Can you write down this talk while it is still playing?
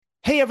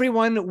Hey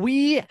everyone,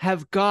 we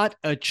have got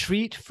a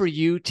treat for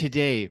you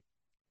today.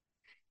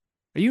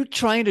 Are you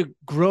trying to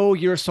grow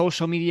your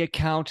social media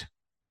account,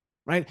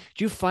 right?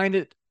 Do you find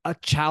it a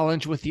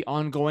challenge with the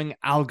ongoing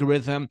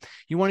algorithm?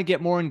 You want to get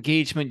more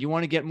engagement, you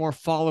want to get more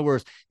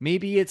followers.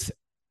 Maybe it's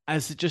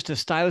as just a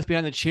stylist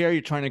behind the chair,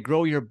 you're trying to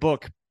grow your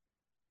book.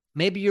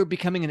 Maybe you're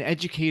becoming an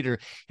educator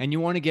and you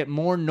want to get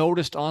more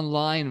noticed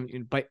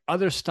online by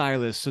other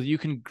stylists so that you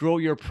can grow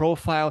your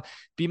profile,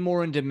 be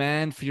more in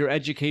demand for your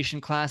education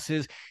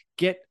classes,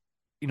 get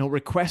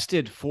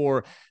requested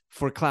for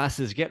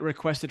classes, get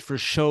requested for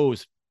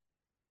shows.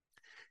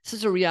 This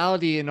is a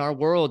reality in our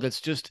world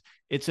that's just,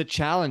 it's a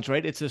challenge,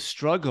 right? It's a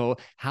struggle.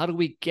 How do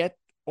we get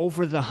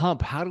over the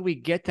hump? How do we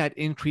get that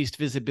increased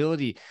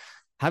visibility?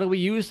 How do we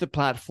use the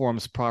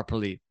platforms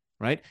properly,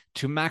 right?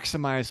 To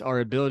maximize our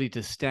ability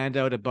to stand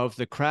out above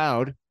the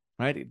crowd,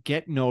 right?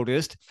 Get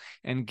noticed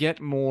and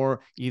get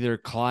more either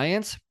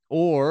clients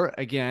or,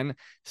 again,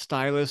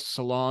 stylists,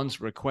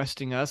 salons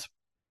requesting us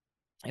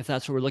if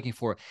that's what we're looking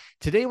for.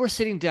 Today, we're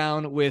sitting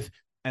down with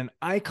an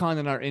icon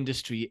in our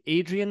industry,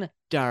 Adrienne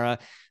Dara.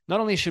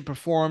 Not only she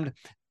performed,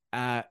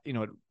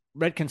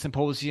 Redken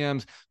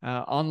symposiums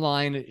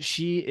online,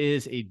 she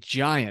is a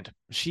giant.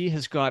 She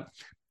has got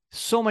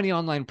so many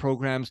online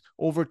programs,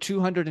 over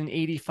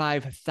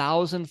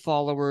 285,000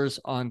 followers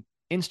on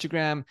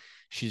Instagram.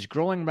 She's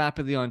growing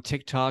rapidly on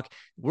TikTok.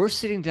 We're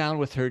sitting down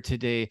with her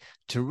today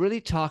to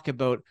really talk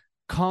about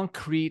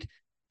concrete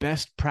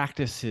best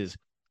practices,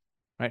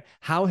 right?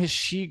 How has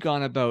she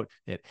gone about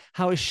it?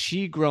 How has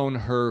she grown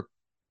her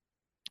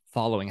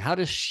following? How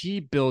does she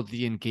build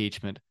the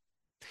engagement?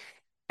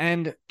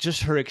 And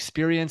just her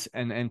experience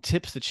and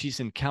tips that she's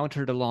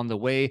encountered along the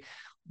way.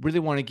 Really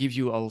want to give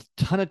you a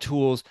ton of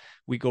tools.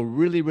 We go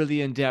really,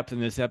 really in depth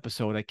in this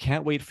episode. I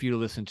can't wait for you to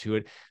listen to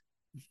it.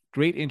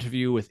 Great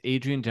interview with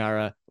Adrienne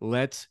Dara.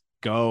 Let's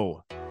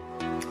go.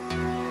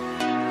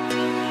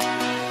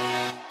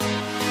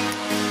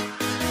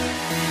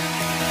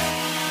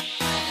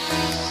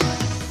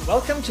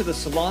 Welcome to the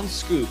Salon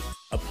Scoop,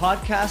 a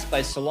podcast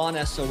by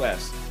Salon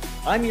SOS.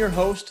 I'm your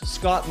host,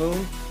 Scott Moon,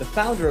 the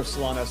founder of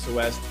Salon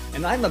SOS,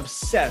 and I'm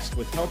obsessed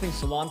with helping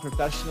salon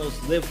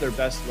professionals live their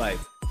best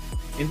life.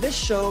 In this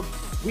show,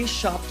 we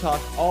shop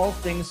talk all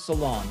things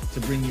salon to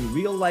bring you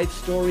real life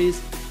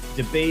stories,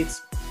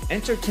 debates,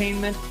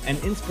 entertainment, and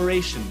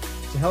inspiration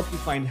to help you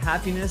find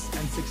happiness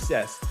and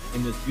success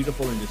in this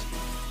beautiful industry.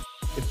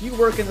 If you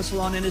work in the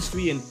salon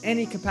industry in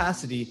any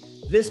capacity,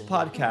 this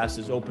podcast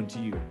is open to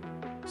you.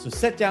 So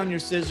set down your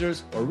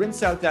scissors or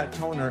rinse out that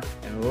toner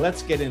and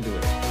let's get into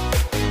it.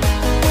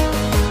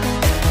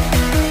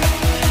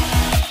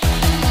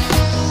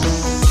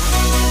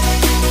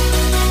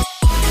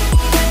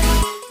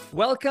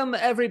 Welcome,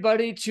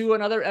 everybody, to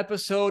another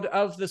episode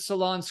of the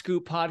Salon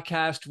Scoop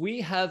podcast.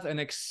 We have an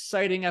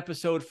exciting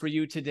episode for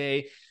you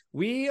today.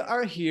 We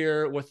are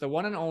here with the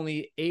one and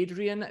only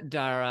Adrienne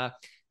Dara.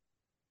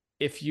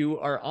 If you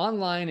are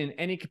online in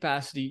any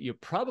capacity, you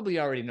probably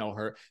already know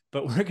her,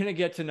 but we're going to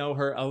get to know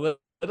her a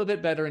little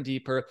bit better and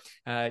deeper.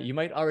 You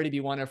might already be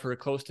one of her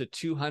close to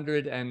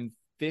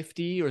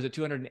 250 or is it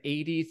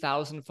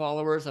 280,000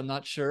 followers? I'm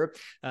not sure,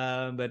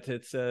 but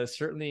it's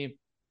certainly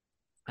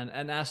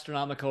an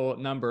astronomical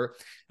number.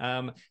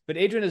 But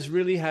Adrienne has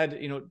really had,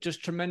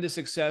 just tremendous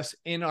success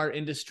in our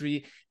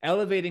industry,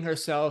 elevating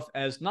herself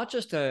as not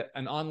just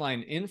an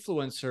online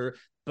influencer,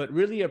 but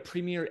really a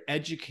premier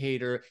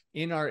educator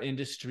in our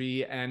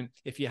industry. And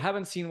if you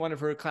haven't seen one of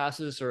her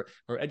classes or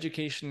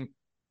education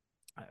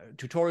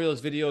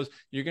tutorials, videos,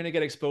 you're going to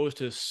get exposed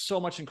to so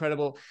much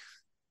incredible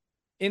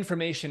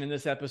information in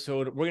this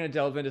episode. We're going to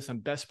delve into some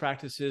best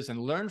practices and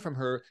learn from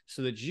her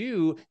so that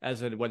you,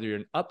 whether you're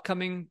an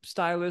upcoming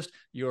stylist,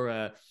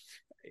 you're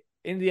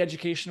in the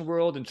education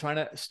world and trying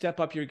to step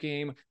up your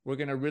game, we're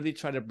going to really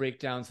try to break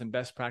down some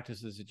best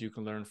practices that you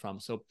can learn from.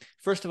 So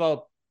first of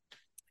all,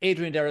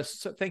 Adrienne Dara,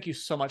 thank you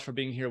so much for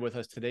being here with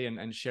us today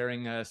and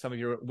sharing some of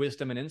your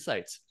wisdom and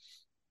insights.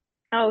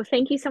 Oh,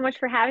 thank you so much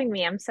for having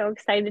me. I'm so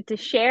excited to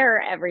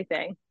share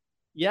everything.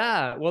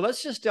 Yeah, well,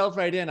 let's just delve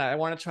right in. I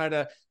want to try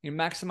to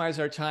maximize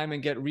our time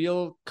and get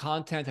real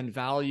content and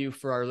value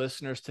for our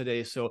listeners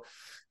today. So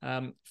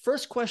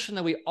first question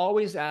that we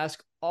always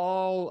ask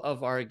all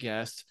of our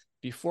guests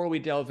before we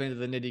delve into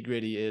the nitty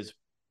gritty is,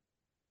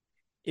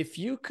 if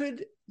you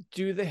could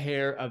do the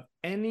hair of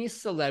any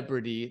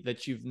celebrity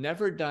that you've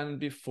never done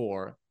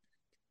before,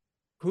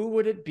 who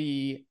would it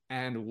be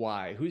and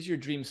why? Who's your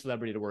dream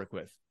celebrity to work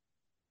with?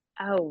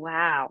 Oh,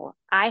 wow.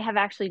 I have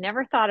actually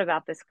never thought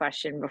about this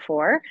question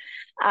before.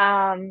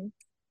 Um,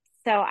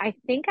 so I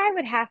think I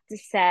would have to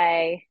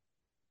say,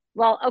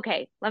 well,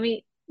 okay, let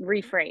me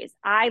rephrase.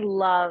 I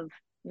love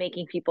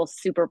making people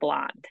super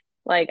blonde.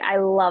 Like, I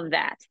love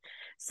that.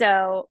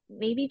 So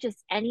maybe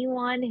just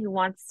anyone who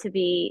wants to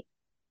be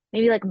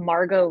maybe like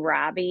Margot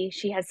Robbie.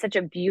 She has such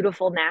a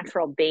beautiful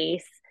natural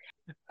base.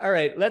 All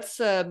right, let's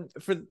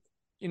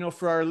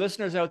for our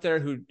listeners out there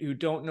who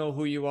don't know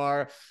who you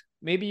are,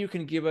 maybe you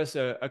can give us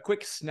a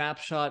quick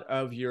snapshot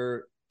of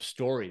your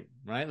story,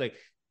 right? Like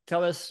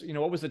tell us,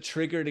 what was the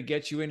trigger to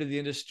get you into the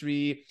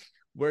industry?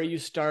 where you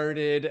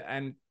started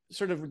and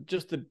sort of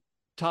just the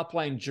top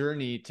line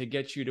journey to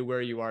get you to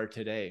where you are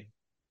today?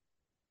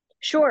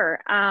 Sure.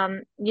 I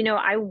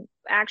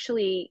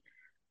actually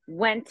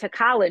went to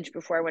college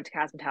before I went to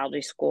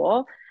cosmetology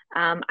school.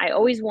 I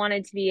always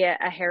wanted to be a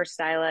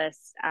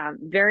hairstylist,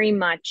 very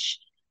much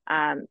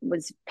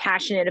was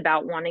passionate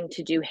about wanting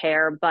to do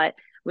hair, but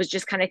was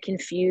just kind of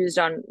confused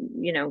on,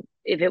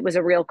 if it was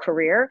a real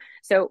career.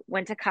 So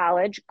went to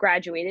college,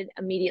 graduated,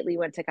 immediately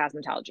went to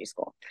cosmetology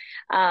school,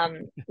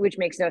 which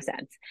makes no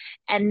sense.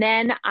 And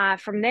then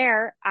from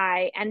there,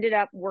 I ended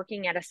up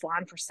working at a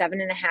salon for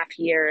 7.5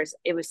 years.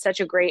 It was such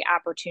a great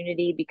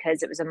opportunity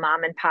because it was a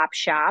mom and pop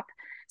shop.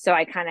 So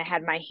I kind of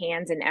had my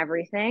hands in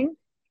everything.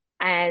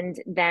 And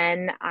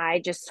then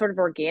I just sort of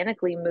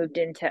organically moved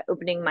into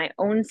opening my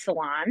own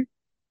salon.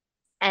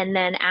 And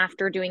then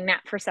after doing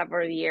that for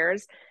several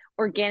years,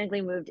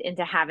 organically moved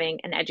into having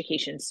an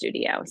education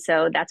studio.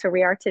 So that's where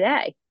we are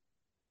today.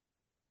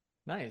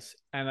 Nice.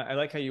 And I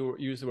like how you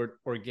use the word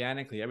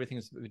organically.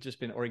 Everything's just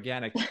been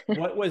organic.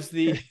 What was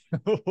the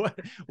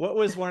what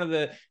was one of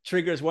the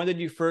triggers? When did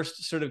you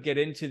first sort of get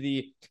into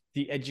the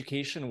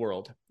education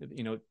world?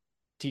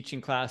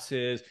 Teaching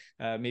classes,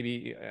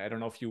 maybe, I don't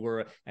know if you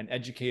were an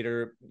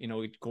educator,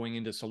 going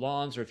into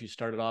salons, or if you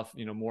started off,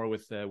 more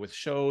with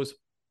shows.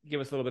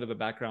 Give us a little bit of a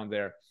background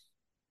there.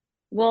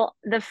 Well,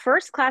 the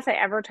first class I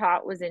ever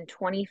taught was in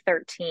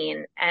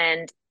 2013,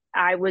 and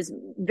I was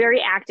very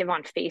active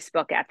on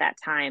Facebook at that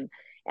time.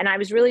 And I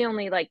was really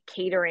only like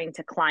catering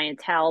to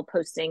clientele,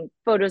 posting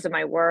photos of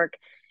my work.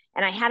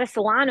 And I had a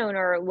salon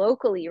owner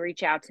locally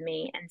reach out to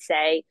me and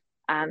say,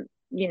 do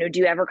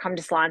you ever come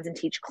to salons and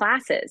teach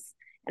classes?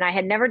 And I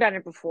had never done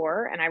it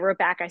before. And I wrote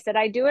back, I said,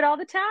 I do it all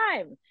the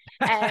time.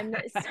 And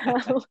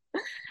so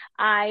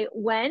I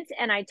went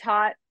and I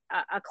taught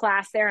a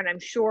class there, and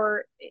I'm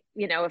sure,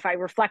 if I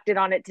reflected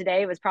on it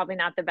today, it was probably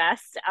not the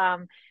best.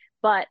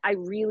 But I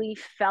really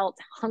felt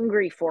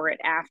hungry for it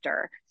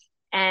after.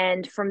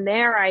 And from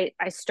there,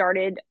 I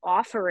started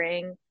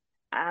offering,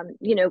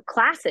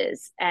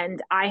 classes,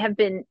 and I have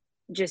been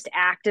just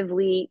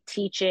actively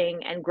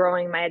teaching and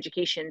growing my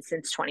education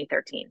since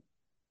 2013.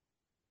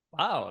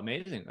 Wow,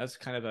 amazing. That's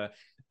kind of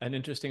an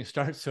interesting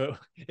start. So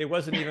it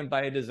wasn't even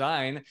by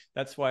design.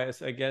 That's why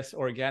it's, I guess,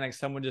 organic.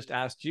 Someone just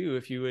asked you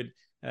if you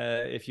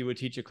would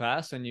teach a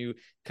class, and you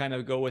kind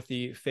of go with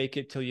the fake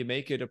it till you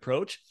make it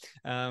approach.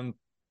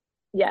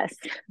 Yes.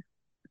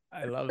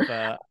 I love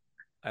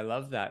I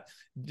love that.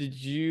 Did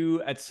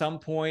you at some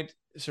point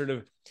sort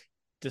of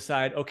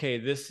decide, okay,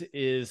 this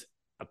is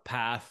a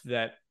path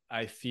that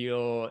I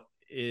feel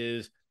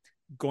is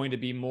going to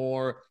be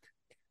more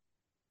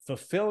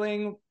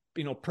fulfilling,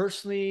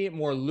 personally,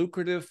 more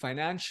lucrative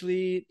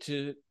financially,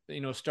 to,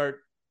 start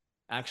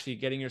actually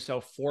getting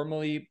yourself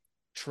formally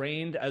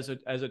trained as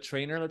a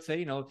trainer, let's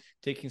say,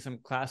 taking some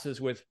classes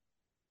with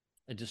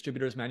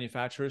distributors,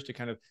 manufacturers, to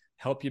kind of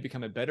help you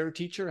become a better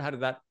teacher? How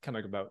did that come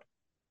about?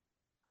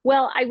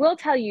 Well, I will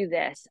tell you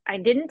this. I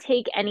didn't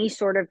take any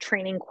sort of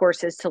training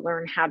courses to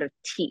learn how to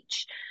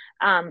teach.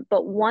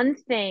 But one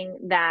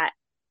thing that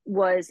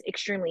was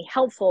extremely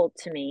helpful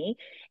to me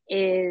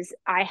is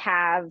I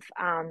have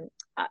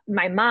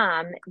my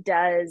mom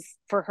does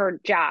for her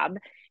job.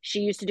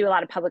 She used to do a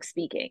lot of public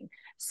speaking.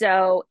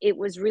 So it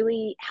was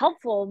really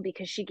helpful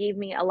because she gave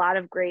me a lot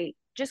of great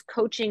just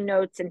coaching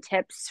notes and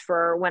tips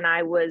for when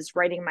I was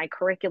writing my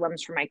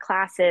curriculums for my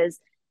classes.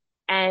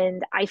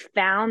 And I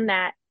found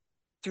that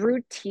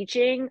through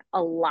teaching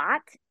a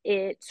lot,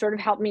 it sort of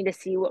helped me to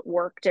see what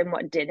worked and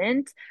what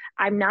didn't.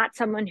 I'm not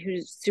someone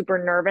who's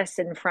super nervous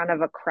in front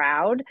of a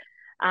crowd.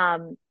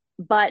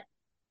 But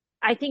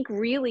I think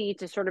really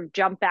to sort of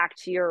jump back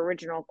to your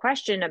original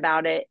question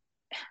about it,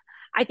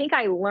 I think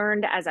I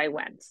learned as I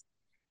went.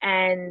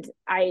 And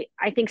I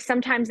think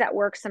sometimes that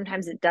works,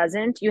 sometimes it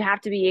doesn't. You have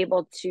to be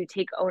able to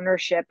take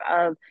ownership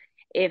of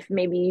if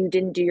maybe you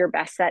didn't do your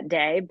best that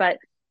day. But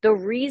the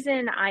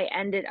reason I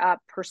ended up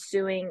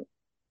pursuing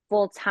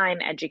full-time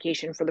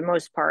education for the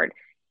most part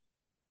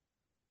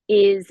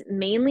is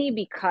mainly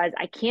because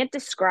I can't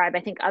describe,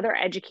 I think other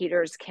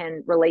educators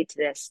can relate to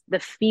this, the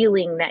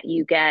feeling that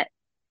you get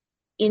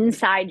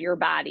inside your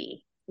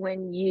body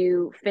when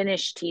you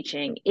finish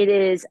teaching. It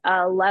is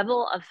a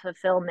level of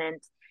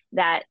fulfillment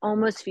that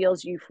almost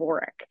feels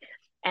euphoric.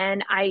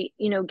 And I,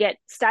 get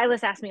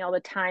stylists ask me all the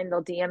time,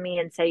 they'll DM me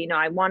and say,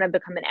 I want to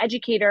become an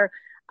educator.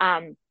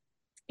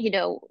 You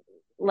know,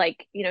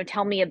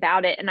 tell me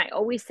about it. And I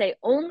always say,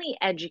 only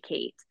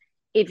educate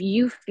if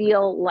you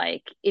feel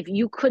like if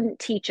you couldn't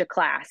teach a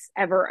class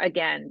ever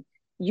again,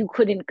 you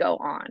couldn't go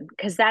on.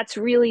 Because that's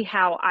really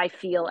how I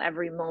feel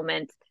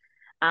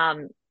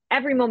um,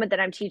 every moment that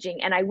I'm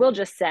teaching. And I will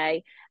just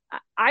say,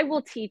 I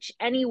will teach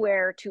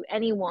anywhere to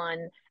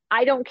anyone.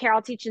 I don't care.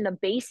 I'll teach in the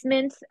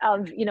basement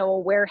of, a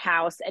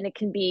warehouse, and it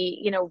can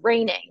be,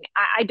 raining.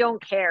 I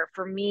don't care.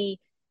 For me,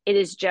 it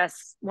is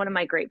just one of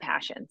my great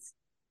passions.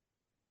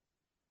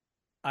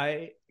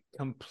 I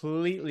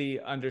completely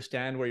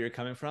understand where you're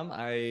coming from.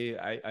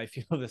 I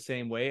feel the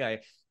same way.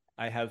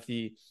 I have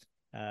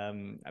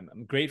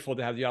I'm grateful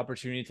to have the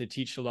opportunity to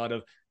teach a lot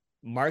of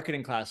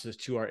marketing classes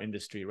to our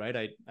industry,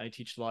 right? I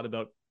teach a lot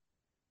about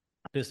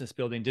business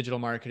building, digital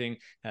marketing,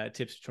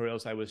 tips,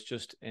 tutorials. I was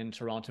just in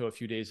Toronto a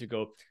few days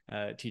ago,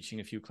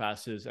 teaching a few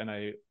classes, and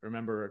I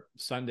remember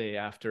Sunday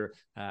after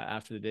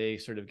the day,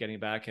 sort of getting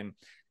back, and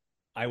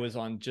I was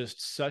on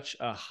just such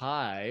a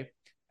high,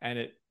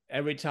 and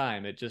every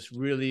time it just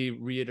really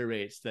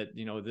reiterates that,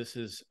 this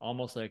is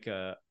almost like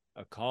a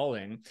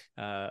calling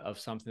of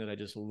something that I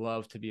just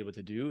love to be able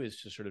to do, is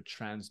to sort of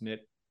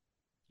transmit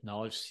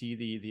knowledge, see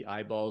the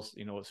eyeballs,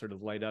 sort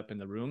of light up in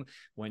the room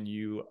when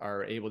you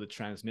are able to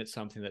transmit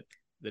something that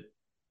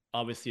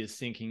obviously is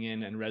sinking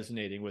in and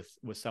resonating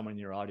with someone in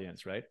your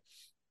audience, right?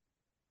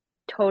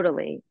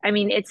 Totally. I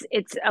mean, it's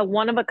a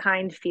one of a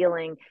kind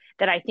feeling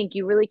that I think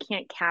you really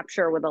can't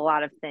capture with a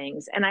lot of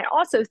things. And I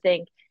also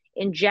think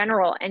in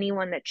general,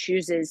 anyone that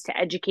chooses to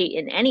educate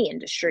in any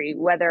industry,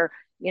 whether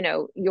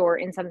you're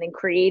in something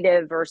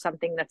creative or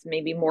something that's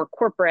maybe more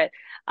corporate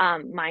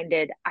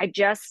minded, I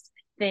just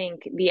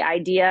think the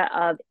idea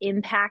of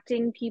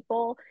impacting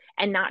people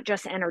and not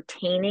just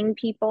entertaining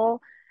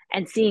people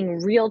and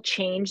seeing real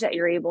change that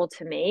you're able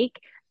to make,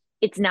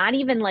 it's not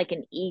even like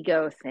an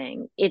ego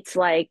thing. It's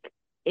like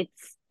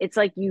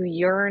you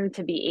yearn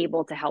to be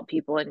able to help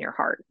people in your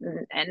heart.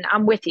 And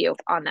I'm with you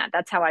on that.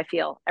 That's how I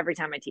feel every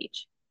time I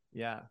teach.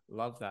 Yeah,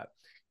 love that.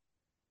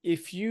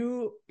 If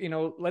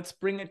let's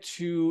bring it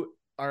to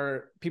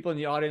our people in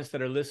the audience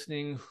that are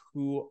listening,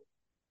 who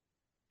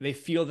they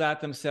feel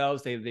that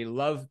themselves, they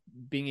love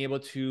being able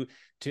to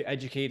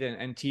educate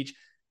and teach,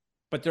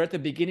 but they're at the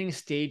beginning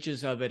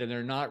stages of it and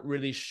they're not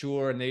really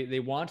sure, and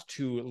they want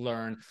to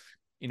learn.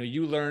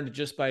 You learned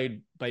just by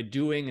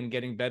doing and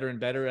getting better and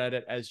better at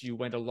it as you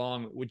went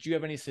along. Would you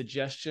have any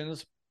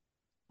suggestions,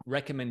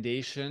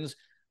 recommendations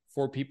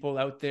for people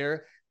out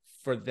there,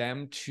 for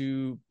them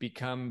to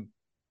become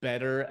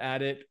better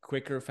at it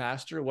quicker,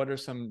 faster? What are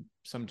some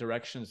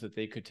directions that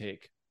they could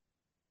take?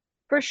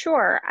 For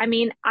sure. I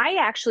mean, I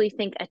actually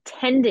think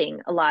attending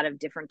a lot of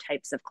different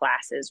types of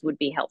classes would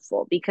be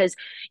helpful because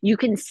you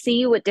can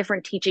see what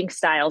different teaching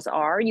styles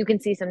are. You can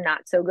see some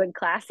not so good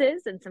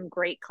classes and some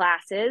great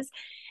classes,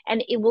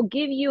 and it will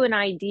give you an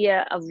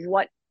idea of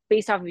what,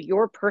 based off of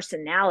your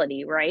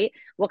personality, right?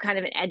 What kind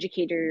of an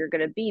educator you're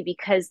going to be,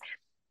 because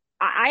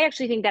I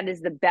actually think that is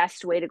the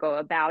best way to go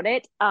about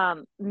it,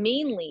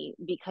 mainly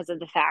because of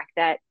the fact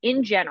that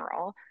in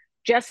general,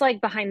 just like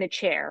behind the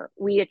chair,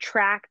 we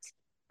attract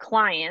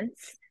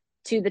clients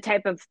to the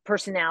type of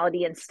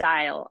personality and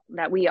style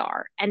that we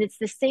are. And it's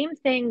the same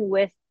thing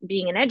with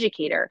being an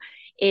educator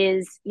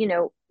is,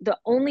 the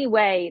only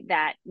way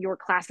that your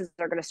classes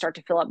are going to start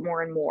to fill up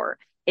more and more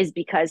is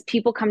because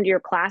people come to your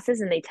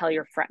classes and they tell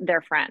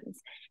their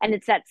friends. And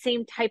it's that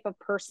same type of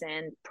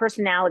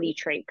personality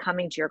trait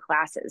coming to your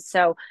classes.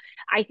 So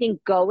I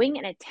think going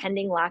and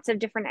attending lots of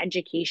different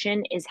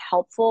education is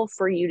helpful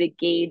for you to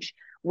gauge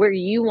where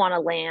you want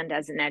to land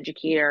as an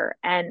educator.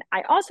 And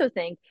I also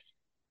think,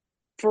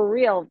 for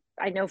real,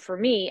 I know for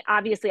me,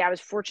 obviously, I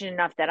was fortunate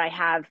enough that I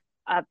have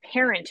a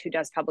parent who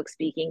does public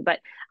speaking, but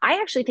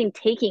I actually think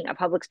taking a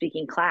public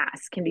speaking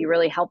class can be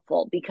really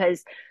helpful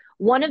because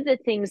one of the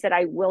things that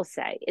I will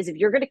say is if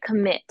you're going to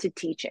commit to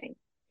teaching,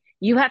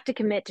 you have to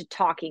commit to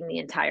talking the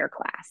entire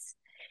class.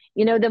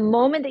 The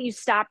moment that you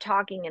stop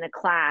talking in a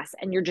class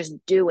and you're just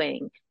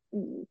doing,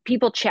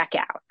 people check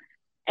out.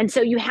 And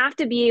so you have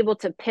to be able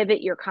to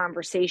pivot your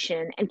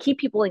conversation and keep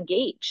people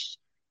engaged,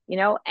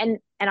 and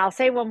I'll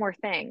say one more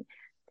thing.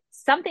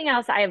 Something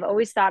else I have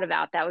always thought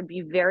about that would be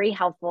very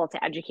helpful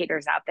to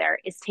educators out there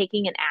is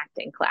taking an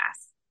acting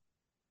class.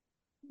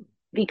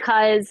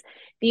 Because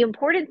the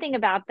important thing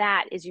about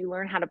that is you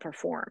learn how to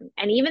perform.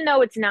 And even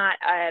though it's not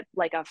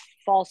like a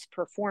false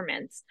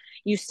performance,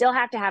 you still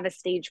have to have a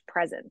stage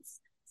presence.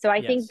 So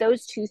I think Yes.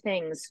 those two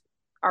things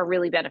are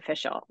really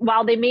beneficial.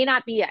 While they may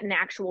not be an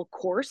actual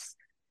course,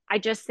 I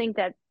just think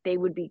that they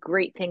would be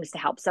great things to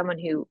help someone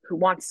who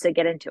wants to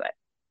get into it.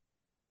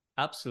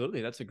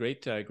 Absolutely. That's a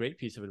great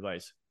piece of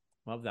advice.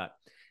 Love that.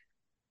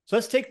 So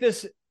let's take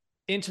this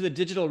into the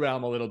digital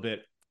realm a little bit,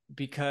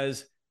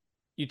 because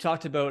you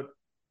talked about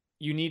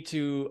you need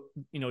to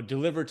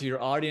deliver to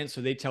your audience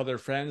so they tell their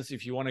friends.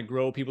 If you want to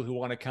grow people who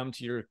want to come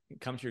to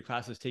your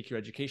classes, take your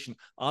education,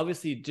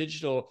 obviously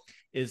digital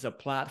is a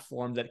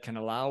platform that can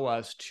allow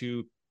us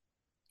to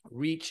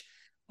reach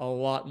a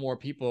lot more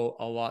people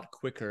a lot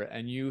quicker,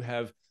 and you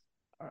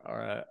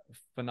are a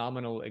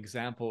phenomenal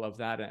example of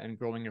that and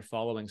growing your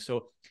following.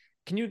 So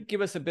can you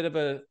give us a bit of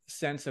a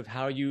sense of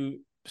how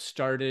you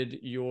started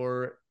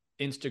your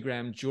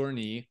Instagram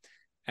journey,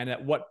 and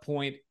at what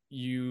point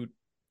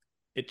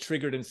it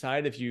triggered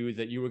inside of you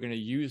that you were going to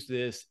use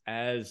this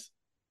as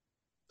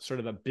sort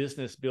of a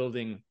business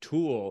building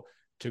tool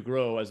to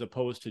grow, as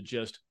opposed to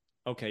just,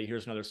 okay,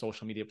 here's another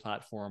social media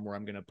platform where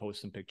I'm going to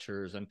post some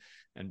pictures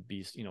and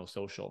be,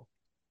 social?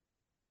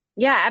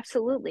 Yeah,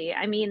 absolutely.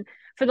 I mean,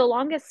 for the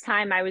longest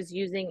time, I was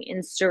using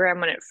Instagram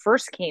when it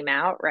first came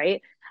out,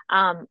 right?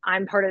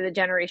 I'm part of the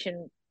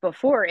generation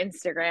before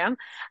Instagram.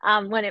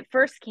 When it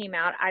first came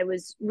out, I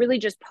was really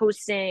just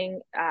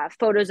posting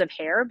photos of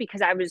hair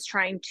because I was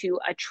trying to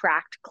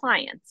attract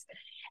clients.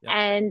 Yeah.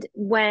 And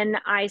when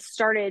I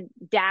started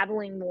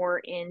dabbling more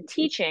in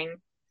teaching,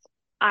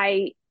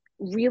 I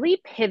really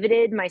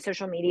pivoted my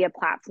social media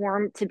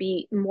platform to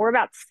be more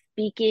about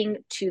speaking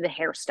to the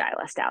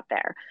hairstylist out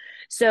there.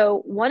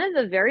 So, one of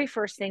the very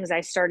first things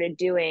I started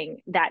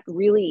doing that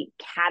really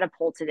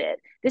catapulted it,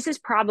 this is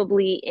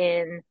probably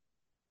in,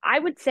 I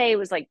would say it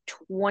was like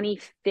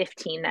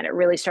 2015 that it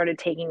really started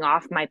taking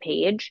off my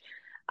page.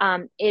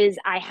 Is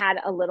I had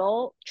a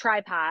little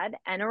tripod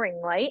and a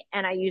ring light,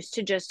 and I used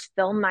to just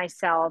film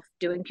myself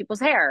doing people's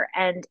hair.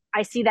 And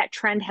I see that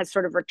trend has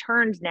sort of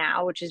returned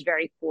now, which is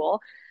very cool.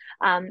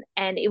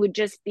 And it would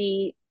just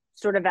be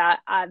sort of a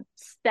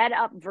sped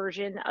up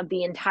version of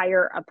the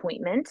entire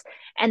appointment.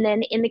 And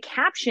then in the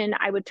caption,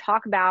 I would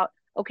talk about,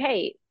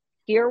 okay,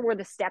 here were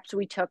the steps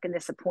we took in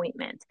this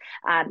appointment.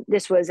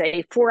 This was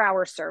a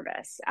 4-hour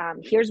service.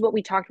 Here's what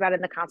we talked about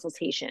in the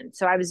consultation.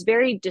 So I was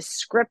very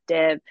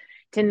descriptive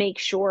to make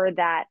sure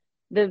that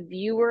the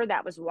viewer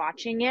that was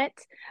watching it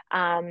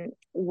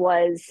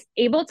was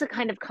able to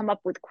kind of come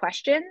up with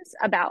questions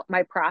about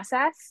my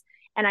process.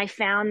 And I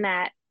found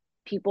that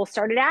people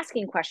started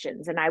asking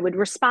questions and I would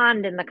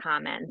respond in the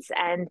comments.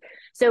 And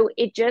so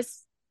it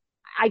just,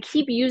 I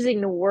keep using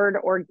the word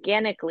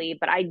organically,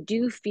 but I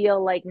do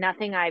feel like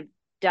nothing I've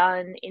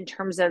done in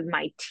terms of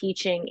my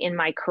teaching in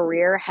my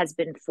career has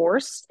been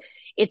forced.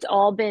 It's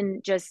all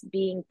been just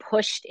being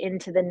pushed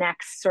into the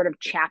next sort of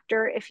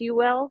chapter, if you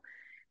will,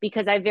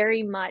 because I'm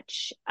very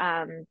much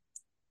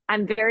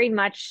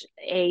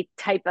a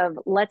type of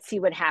let's see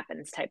what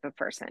happens type of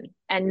person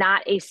and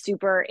not a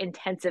super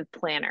intensive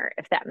planner,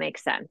 if that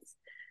makes sense.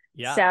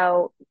 Yeah.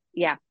 So,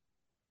 yeah.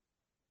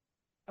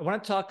 I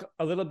want to talk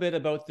a little bit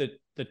about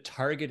the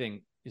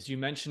targeting. As you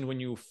mentioned, when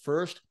you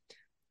first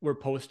were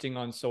posting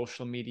on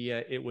social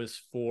media, it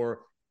was for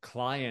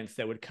clients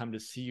that would come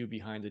to see you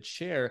behind the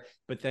chair,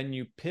 but then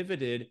you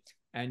pivoted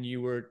and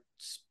you were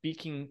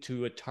speaking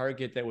to a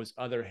target that was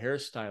other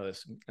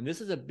hairstylists. And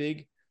this is a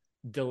big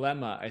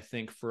dilemma, I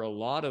think, for a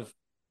lot of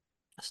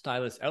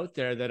stylists out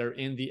there that are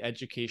in the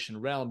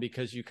education realm,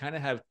 because you kind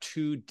of have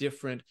two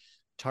different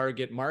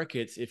target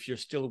markets if you're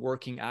still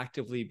working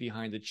actively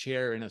behind the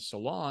chair in a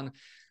salon,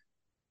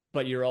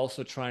 but you're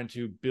also trying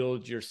to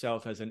build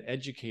yourself as an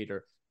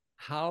educator.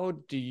 How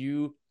do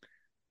you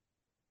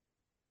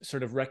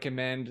sort of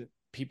recommend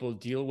people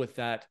deal with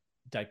that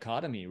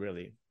dichotomy,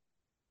 really?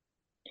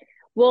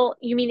 Well,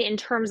 you mean in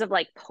terms of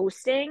like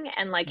posting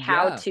and like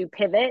how Yeah, to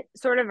pivot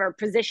sort of or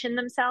position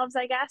themselves,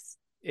 I guess?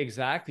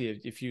 exactly.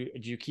 If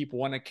you keep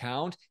one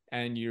account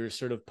and you're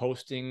sort of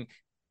posting,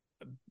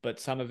 but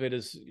some of it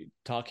is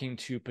talking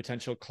to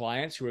potential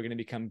clients who are going to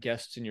become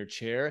guests in your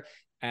chair,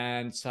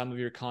 and some of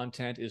your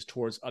content is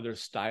towards other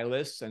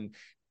stylists and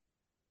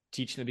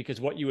teaching them,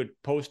 because what you would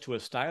post to a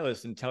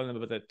stylist and telling them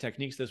about the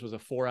techniques, this was a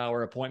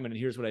 4-hour appointment and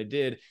here's what I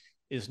did,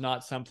 is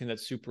not something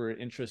that's super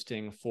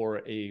interesting for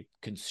a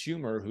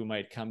consumer who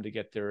might come to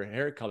get their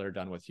hair color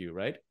done with you,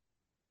 right?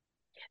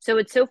 So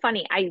it's so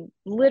funny. I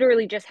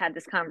literally just had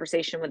this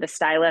conversation with a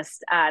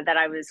stylist that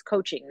I was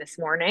coaching this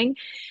morning.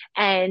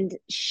 And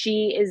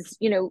she is,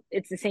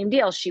 it's the same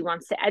deal. She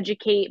wants to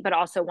educate, but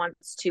also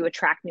wants to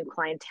attract new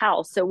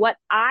clientele. So, what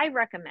I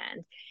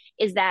recommend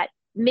is that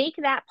make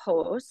that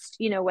post,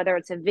 whether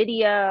it's a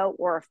video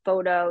or a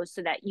photo,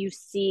 so that you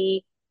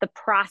see the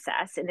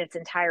process in its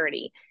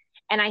entirety.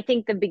 And I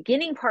think the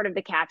beginning part of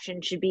the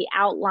caption should be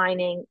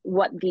outlining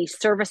what the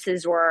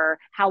services were,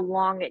 how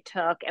long it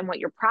took, and what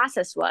your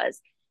process was.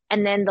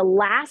 And then the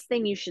last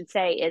thing you should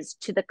say is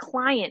to the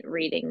client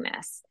reading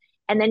this.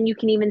 And then you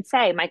can even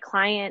say, my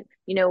client,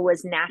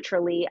 was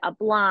naturally a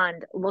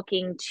blonde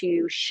looking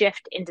to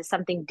shift into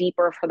something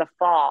deeper for the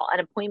fall. An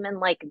appointment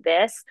like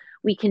this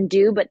we can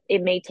do, but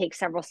it may take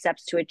several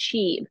steps to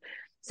achieve.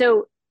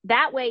 So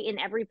that way, in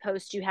every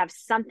post, you have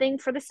something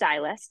for the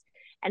stylist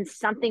and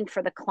something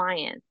for the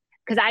client.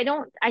 Because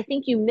I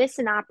think you miss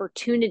an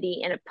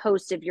opportunity in a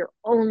post if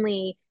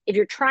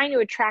you're trying to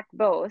attract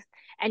both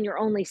and you're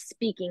only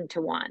speaking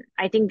to one.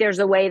 I think there's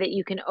a way that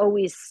you can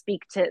always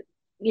speak to,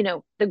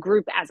 the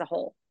group as a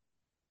whole.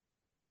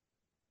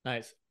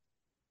 Nice.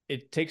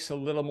 It takes a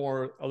little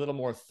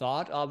more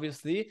thought,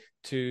 obviously,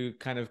 to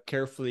kind of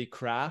carefully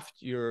craft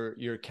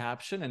your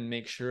caption and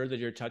make sure that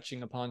you're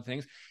touching upon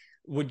things.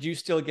 Would you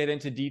still get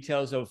into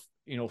details of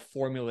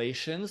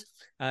formulations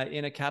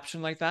in a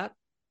caption like that?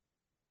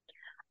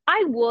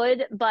 I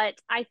would, but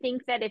I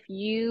think that if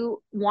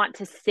you want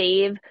to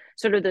save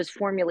sort of those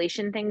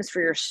formulation things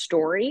for your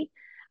story,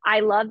 I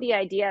love the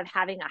idea of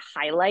having a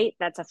highlight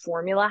that's a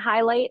formula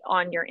highlight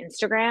on your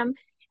Instagram.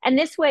 And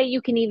this way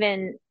you can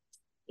even,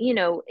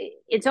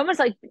 it's almost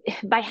like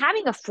by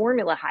having a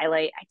formula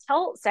highlight, I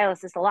tell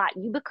stylists this a lot,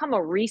 you become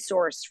a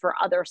resource for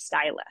other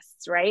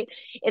stylists, right?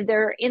 If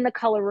they're in the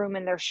color room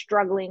and they're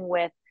struggling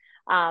with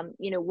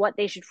what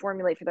they should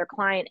formulate for their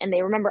client. And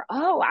they remember,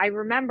 oh, I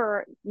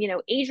remember,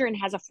 Adrienne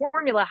has a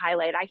formula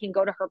highlight. I can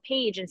go to her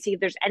page and see if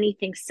there's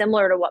anything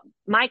similar to what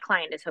my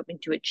client is hoping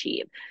to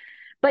achieve.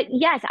 But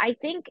yes,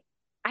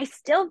 I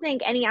still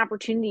think any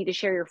opportunity to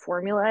share your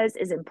formulas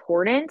is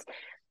important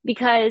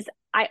because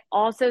I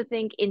also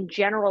think in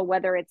general,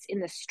 whether it's in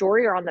the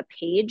story or on the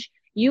page,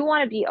 you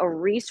want to be a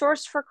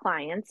resource for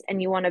clients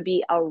and you want to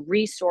be a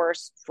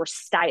resource for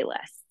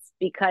stylists,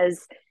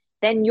 because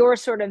then you're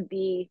sort of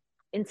the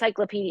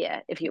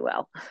encyclopedia, if you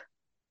will.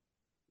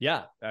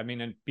 Yeah. I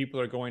mean, and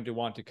people are going to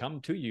want to come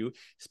to you,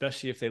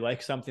 especially if they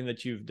like something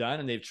that you've done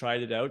and they've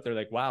tried it out. They're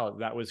like, wow,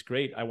 that was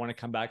great. I want to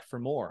come back for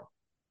more.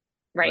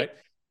 Right. Right.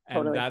 And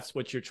Totally. that's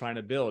what you're trying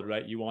to build,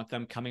 right? You want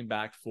them coming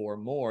back for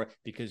more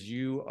because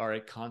you are a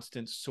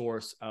constant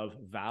source of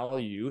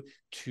value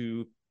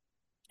to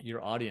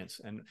your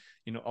audience. And,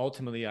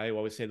 ultimately, I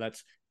always say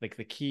that's like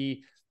the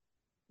key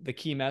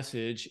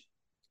message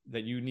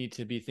that you need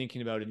to be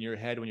thinking about in your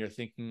head when you're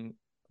thinking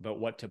about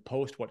what to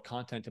post, what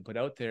content to put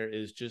out there,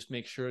 is just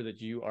make sure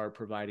that you are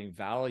providing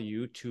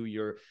value to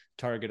your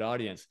target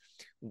audience,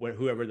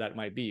 whoever that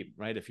might be,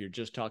 right? If you're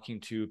just talking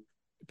to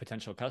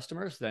potential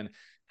customers, then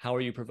how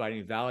are you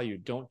providing value?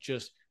 Don't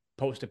just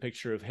post a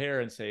picture of hair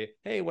and say,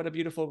 hey, what a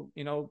beautiful,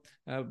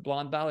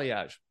 blonde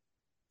balayage.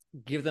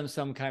 Give them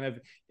some kind of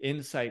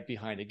insight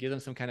behind it, give them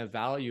some kind of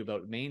value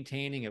about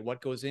maintaining it, what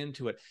goes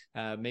into it,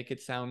 make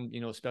it sound,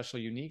 special,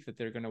 unique, that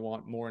they're going to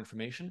want more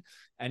information,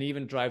 and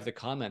even drive the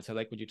comments. I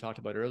like what you talked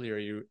about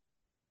earlier.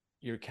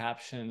 Your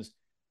captions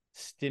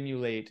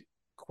stimulate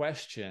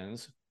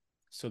questions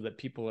so that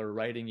people are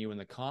writing you in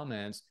the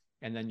comments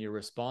and then you're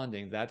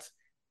responding. That's,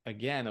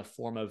 again, a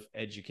form of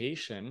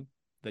education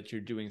that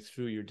you're doing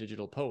through your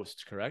digital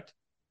posts, correct?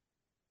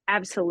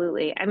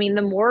 Absolutely. I mean,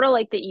 the more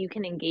like that you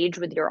can engage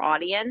with your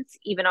audience,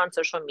 even on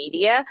social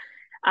media,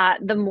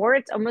 the more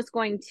it's almost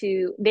going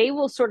to, they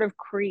will sort of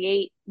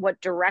create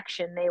what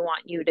direction they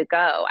want you to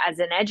go as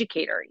an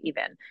educator,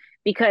 even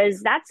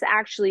because that's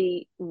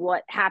actually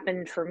what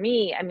happened for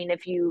me. I mean,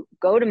 if you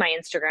go to my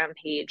Instagram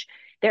page,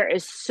 there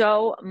is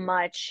so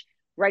much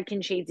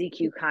Redken Shades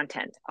EQ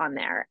content on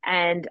there.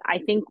 And I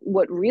think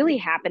what really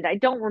happened, I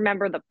don't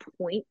remember the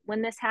point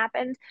when this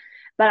happened,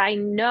 but I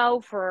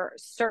know for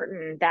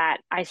certain that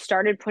I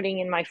started putting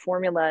in my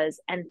formulas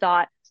and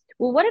thought,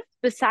 well, what if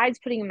besides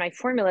putting in my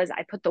formulas,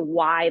 I put the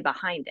why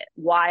behind it,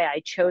 why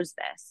I chose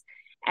this?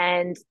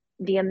 And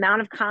the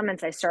amount of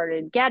comments I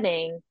started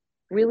getting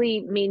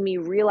really made me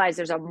realize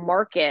there's a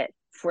market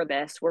for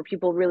this where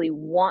people really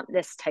want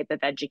this type of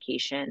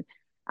education.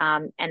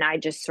 And I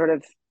just sort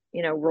of,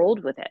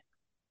 rolled with it.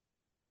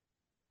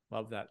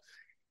 Love that.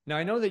 Now,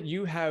 I know that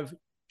you have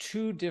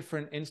two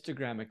different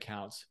Instagram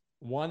accounts,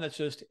 one that's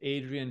just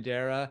Adrienne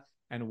Dara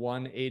and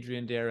one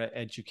Adrienne Dara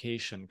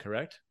Education,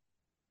 correct?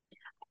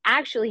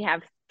 Actually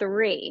have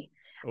three.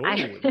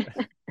 I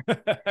Oh,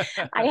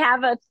 I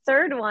have a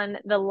third one,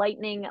 the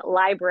Lightning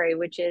Library,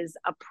 which is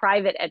a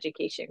private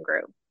education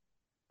group.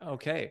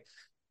 okay.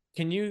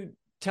 Can you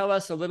tell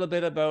us a little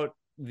bit about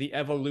the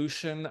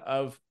evolution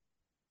of,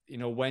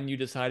 when you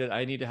decided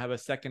I need to have a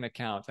second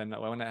account and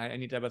when I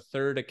need to have a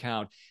third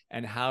account,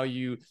 and how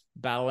you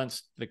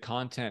balance the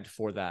content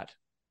for that?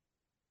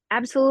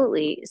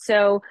 Absolutely.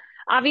 So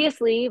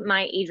obviously,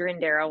 my Adrienne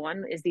Dara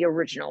one is the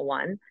original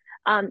one.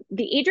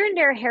 The Adrienne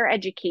Dara Hair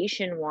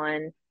Education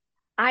one,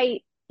 I,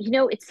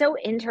 it's so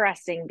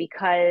interesting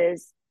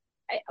because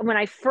when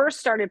I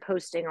first started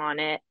posting on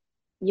it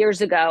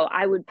years ago,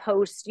 I would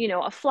post,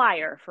 a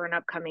flyer for an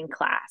upcoming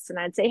class. And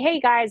I'd say,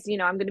 hey guys,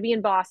 I'm going to be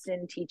in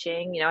Boston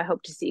teaching, I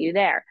hope to see you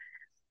there.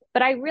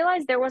 But I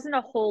realized there wasn't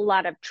a whole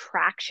lot of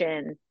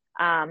traction,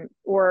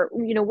 or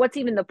what's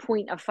even the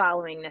point of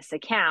following this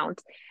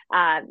account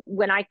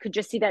when I could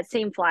just see that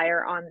same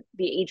flyer on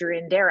the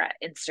Adrienne Dara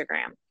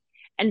Instagram.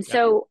 And Yep.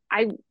 so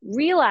I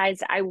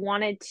realized I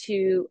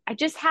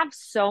just have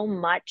so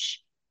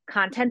much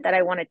content that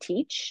I want to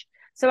teach.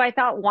 So I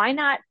thought, why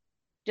not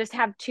just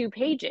have two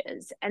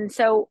pages? And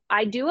so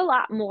I do a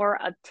lot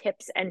more of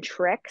tips and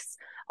tricks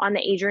on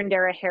the Adrienne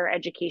Dara Hair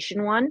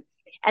Education one.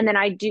 And then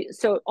I do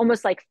so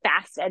almost like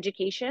fast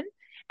education.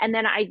 And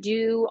then I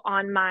do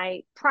on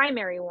my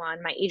primary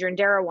one, my Adrienne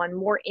Dara one,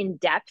 more in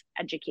depth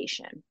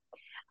education.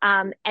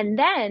 And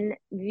then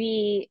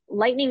the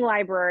Lightning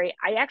Library,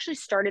 I actually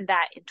started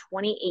that in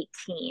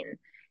 2018.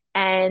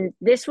 And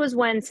this was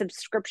when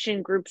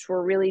subscription groups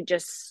were really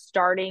just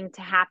starting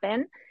to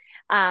happen.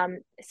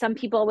 Some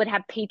people would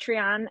have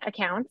Patreon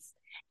accounts.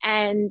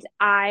 And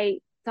I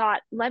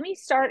thought, let me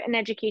start an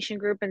education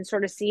group and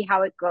sort of see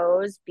how it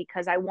goes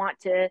because I want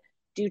to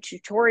do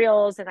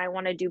tutorials and I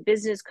want to do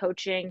business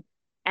coaching.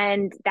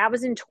 And that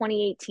was in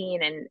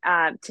 2018.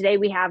 And today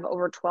we have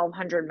over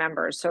 1,200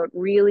 members. So it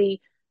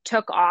really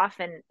took off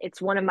and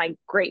it's one of my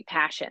great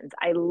passions.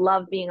 I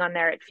love being on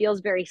there. It feels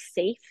very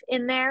safe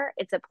in there.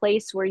 It's a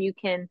place where you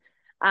can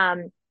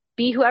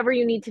be whoever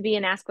you need to be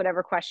and ask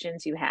whatever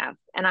questions you have.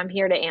 And I'm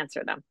here to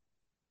answer them.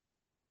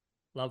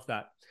 Love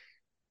that.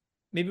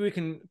 Maybe we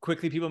can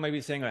quickly, people might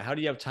be saying, like, how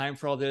do you have time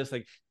for all this?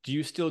 Like, do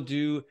you still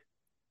do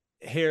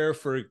hair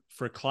for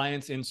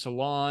clients in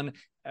salon?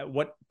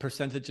 What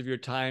percentage of your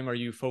time are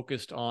you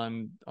focused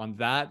on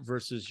that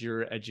versus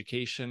your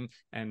education,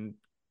 and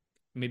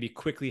maybe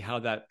quickly how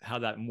that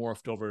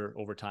morphed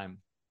over time?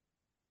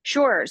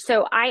 Sure.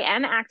 So I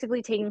am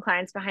actively taking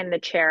clients behind the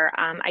chair.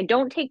 I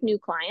don't take new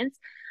clients.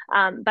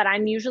 But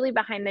I'm usually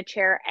behind the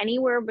chair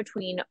anywhere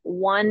between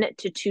 1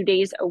 to 2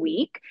 days a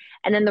week.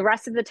 And then the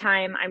rest of the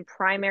time, I'm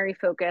primary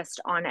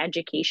focused on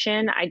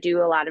education. I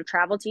do a lot of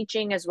travel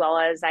teaching, as well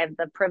as I have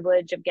the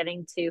privilege of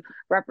getting to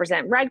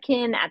represent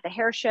Redken at the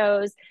hair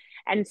shows.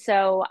 And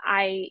so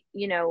my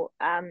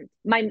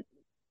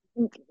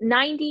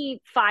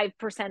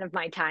 95% of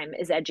my time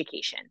is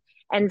education,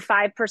 and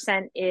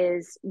 5%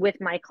 is with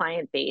my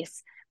client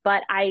base.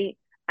 But I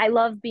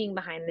love being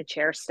behind the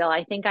chair still.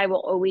 I think I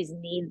will always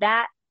need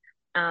that,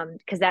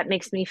 because that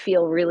makes me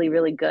feel really,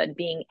 really good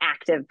being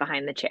active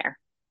behind the chair.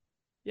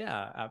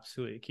 Yeah,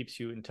 absolutely. It keeps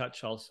you in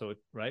touch also,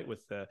 right,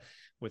 with the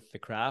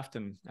craft.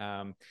 And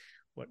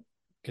what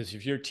because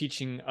if you're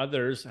teaching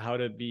others how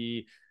to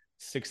be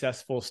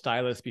successful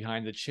stylists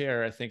behind the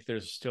chair, I think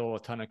there's still a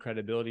ton of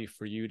credibility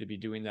for you to be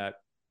doing that,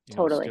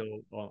 Totally.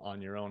 still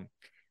on your own.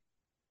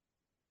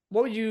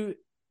 What would you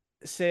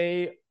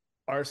say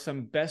are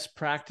some best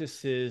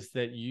practices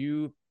that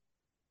you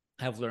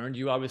have learned?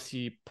 You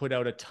obviously put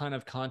out a ton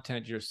of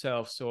content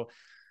yourself. So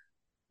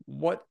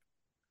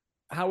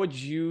how would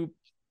you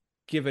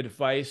give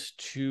advice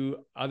to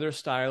other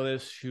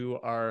stylists who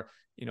are,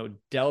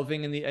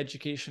 delving in the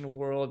education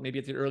world, maybe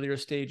at the earlier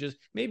stages,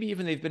 maybe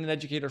even they've been an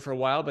educator for a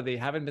while, but they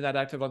haven't been that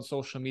active on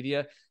social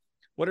media?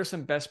 What are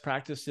some best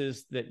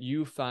practices that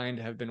you find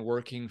have been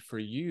working for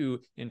you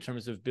in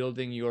terms of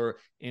building your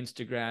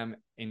Instagram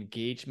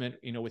engagement,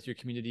 with your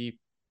community,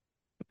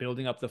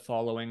 building up the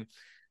following?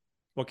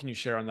 What can you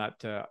share on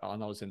that, on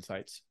those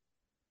insights?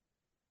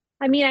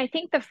 I mean, I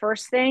think the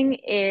first thing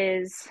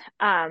is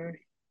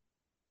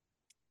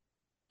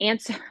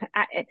answer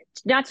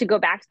not to go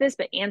back to this,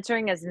 but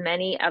answering as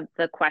many of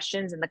the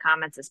questions in the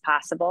comments as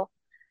possible.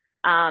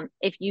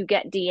 If you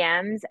get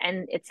DMs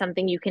and it's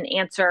something you can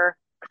answer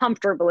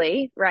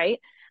comfortably, right?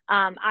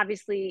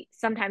 Obviously,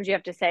 sometimes you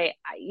have to say,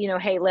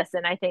 hey,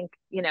 listen, I think,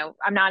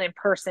 I'm not in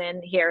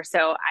person here,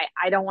 so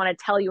I don't want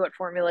to tell you what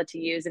formula to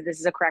use if this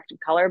is a corrected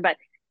color, but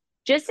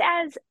just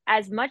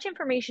as much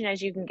information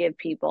as you can give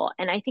people.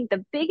 And I think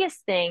the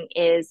biggest thing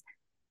is,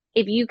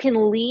 if you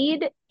can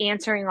lead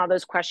answering all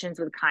those questions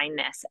with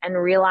kindness and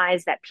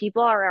realize that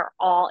people are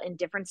all in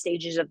different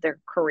stages of their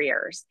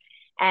careers.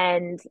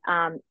 And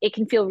it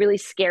can feel really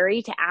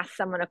scary to ask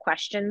someone a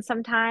question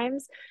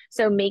sometimes.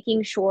 So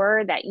making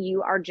sure that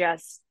you are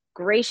just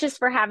gracious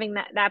for having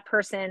that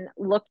person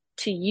look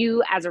to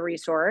you as a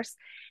resource.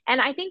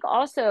 And I think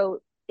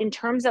also, in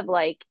terms of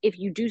like, if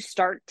you do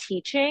start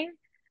teaching,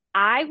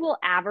 I will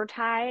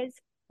advertise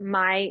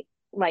my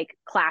like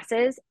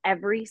classes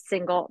every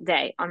single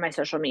day on my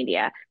social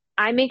media.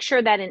 I make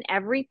sure that in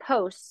every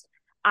post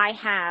I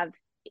have,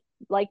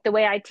 like, the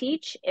way I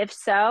teach. If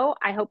so,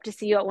 I hope to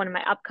see you at one of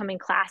my upcoming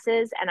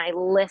classes, and I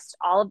list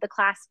all of the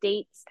class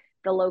dates,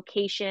 the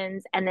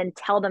locations, and then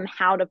tell them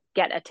how to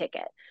get a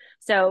ticket.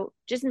 So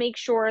just make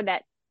sure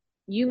that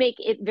you make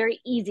it very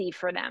easy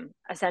for them,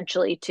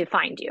 essentially, to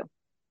find you.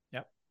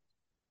 Yep.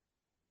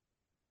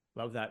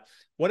 Love that.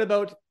 What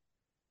about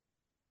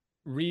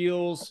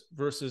reels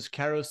versus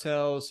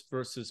carousels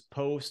versus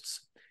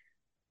posts?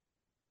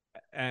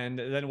 And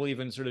then we'll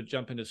even sort of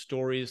jump into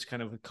stories,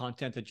 kind of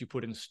content that you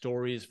put in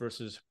stories but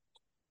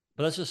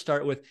let's just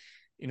start with,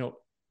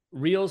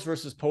 reels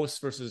versus posts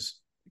versus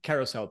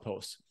carousel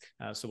posts.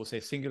 So we'll say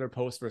singular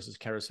post versus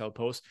carousel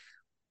posts.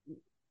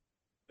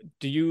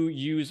 Do you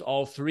use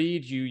all three?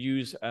 Do you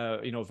use,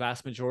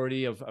 vast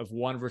majority of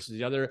one versus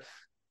the other?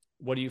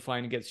 What do you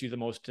find gets you the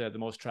most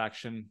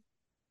traction?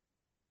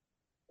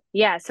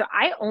 Yeah, so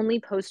I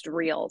only post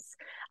reels.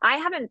 I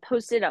haven't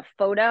posted a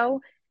photo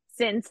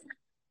since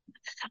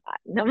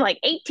I'm like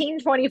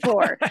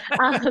 1824.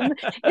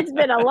 It's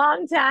been a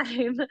long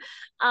time.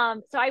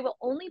 So I will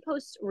only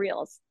post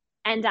reels,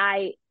 and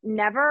I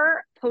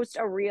never post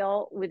a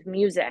reel with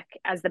music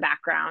as the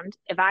background.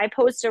 If I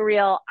post a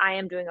reel, I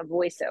am doing a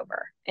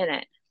voiceover in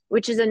it,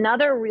 which is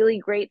another really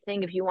great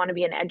thing if you want to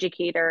be an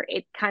educator.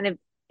 It kind of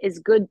is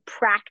good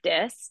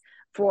practice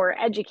for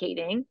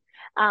educating,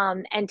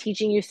 and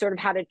teaching you sort of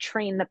how to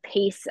train the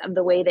pace of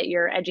the way that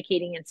you're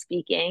educating and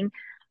speaking.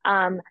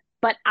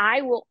 But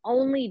I will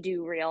only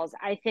do reels.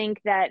 I think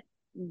that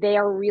they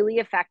are really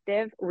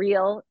effective,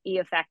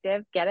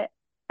 effective. Get it?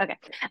 Okay.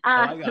 Oh,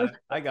 Uh,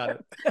 I got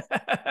it.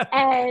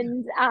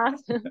 and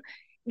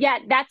yeah,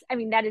 I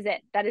mean, that is it.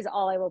 That is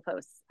all I will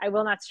post. I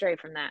will not stray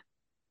from that.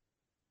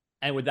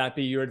 And would that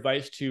be your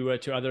advice to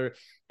other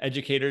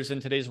educators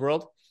in today's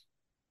world?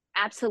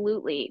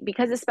 Absolutely.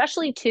 Because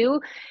especially too,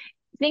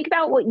 think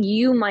about what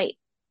you might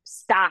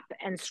stop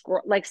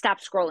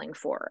scrolling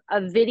for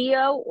a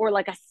video or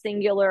like a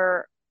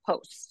singular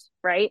post,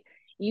 right?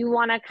 You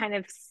want to kind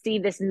of see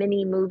this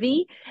mini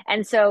movie.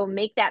 And so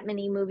make that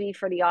mini movie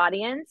for the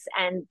audience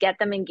and get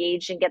them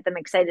engaged and get them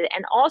excited.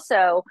 And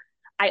also,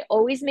 I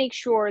always make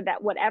sure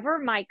that whatever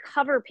my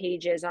cover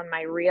page is on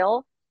my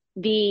reel,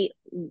 the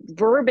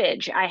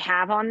verbiage I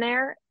have on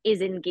there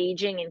is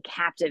engaging and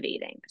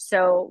captivating.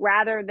 So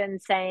rather than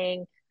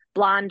saying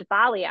blonde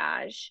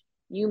balayage,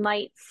 you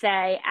might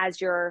say, as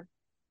your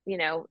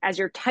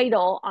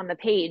title on the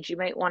page, you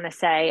might want to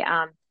say,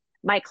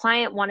 my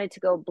client wanted to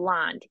go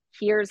blonde.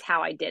 Here's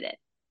how I did it.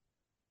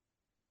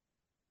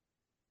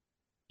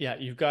 Yeah,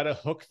 you've got to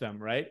hook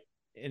them, right?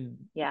 And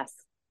Yes.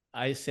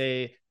 I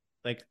say,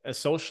 like, a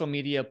social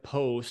media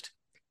post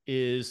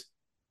is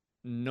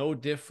no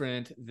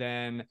different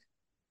than,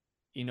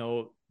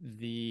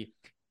 the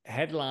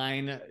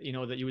headline,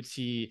 that you would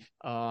see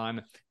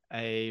on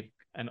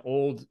an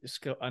old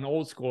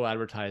school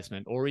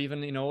advertisement, or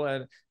even,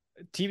 a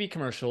TV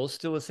commercial.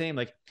 Still the same.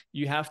 Like,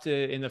 you have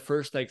to, in the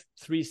first like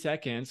 3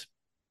 seconds,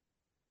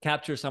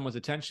 capture someone's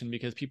attention,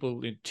 because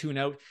people tune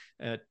out,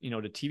 to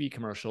TV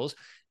commercials.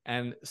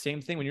 And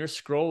same thing when you're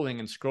scrolling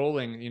and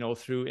scrolling,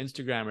 through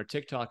Instagram or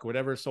TikTok or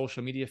whatever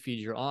social media feed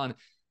you're on.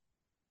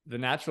 The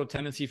natural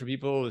tendency for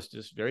people is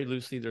just very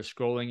loosely they're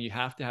scrolling. You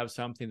have to have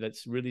something that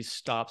really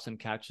stops and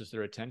catches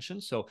their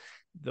attention. So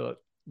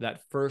that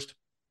first,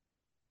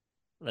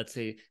 let's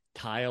say,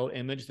 tile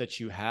image that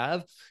you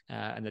have,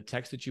 and the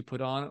text that you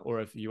put on, or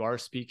if you are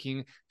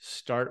speaking,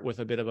 start with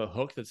a bit of a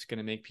hook that's going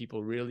to make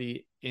people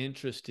really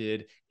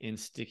interested in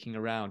sticking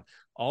around.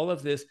 All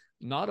of this,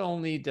 not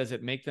only does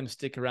it make them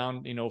stick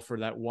around, for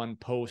that one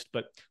post,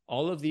 but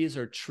all of these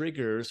are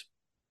triggers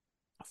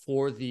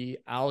for the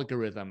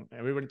algorithm.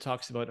 Everybody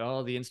talks about,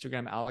 oh, the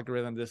Instagram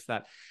algorithm, this,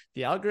 that.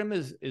 The algorithm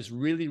is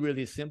really,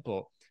 really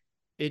simple.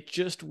 It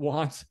just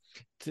wants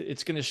to,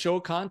 it's going to show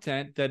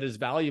content that is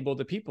valuable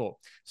to people.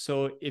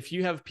 So if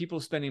you have people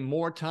spending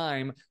more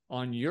time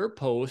on your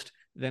post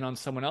than on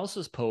someone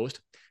else's post,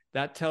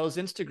 that tells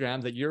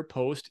Instagram that your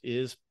post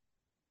is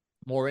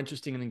more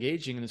interesting and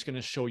engaging, and it's going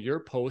to show your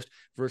post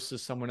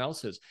versus someone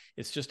else's.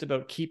 It's just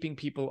about keeping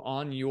people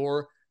on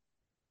your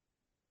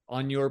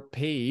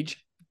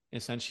page,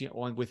 essentially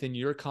within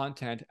your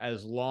content,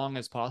 as long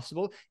as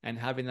possible, and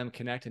having them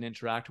connect and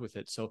interact with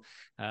it. So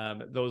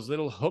those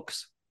little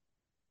hooks,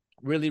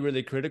 really,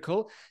 really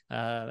critical.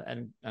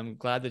 And I'm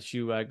glad that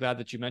you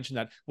mentioned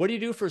that. What do you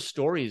do for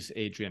stories,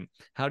 Adrienne?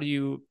 How do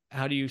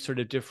you sort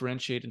of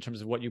differentiate in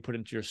terms of what you put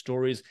into your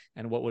stories,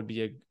 and what would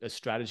be a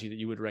strategy that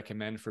you would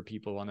recommend for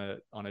people on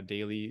a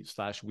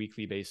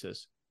daily/weekly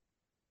basis?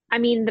 I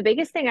mean, the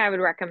biggest thing I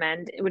would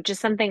recommend, which is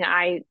something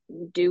I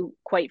do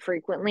quite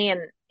frequently,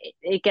 and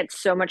it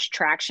gets so much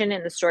traction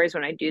in the stories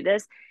when I do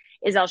this,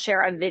 is I'll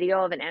share a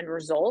video of an end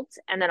result,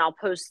 and then I'll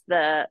post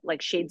the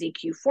like Shades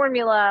EQ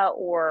formula,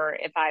 or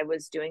if I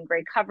was doing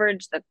gray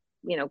coverage, the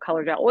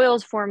Color Gel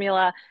Oils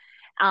formula.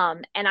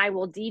 And I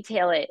will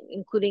detail it,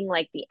 including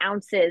like the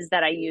ounces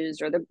that I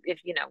used, or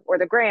or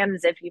the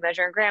grams, if you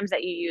measure in grams,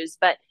 that you use,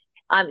 but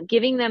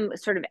giving them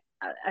sort of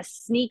a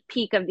sneak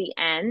peek of the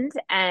end.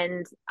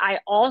 And I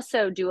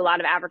also do a lot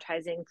of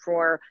advertising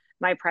for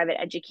my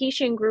private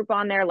education group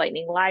on there,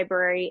 Lightning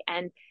Library.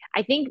 And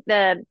I think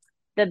the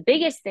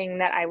biggest thing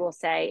that I will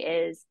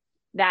say is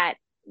that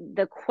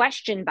the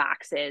question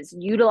boxes,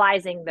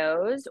 utilizing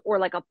those, or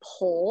like a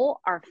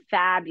poll, are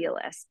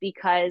fabulous,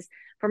 because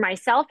for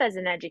myself as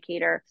an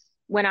educator,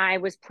 when I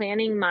was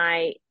planning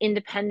my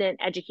independent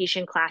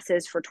education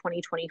classes for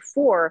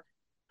 2024,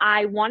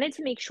 I wanted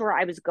to make sure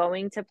I was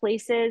going to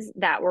places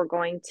that were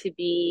going to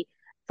be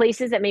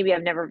places that maybe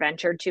I've never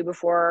ventured to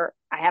before,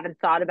 I haven't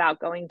thought about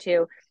going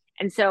to.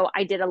 And so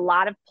I did a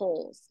lot of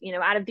polls,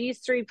 out of these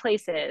three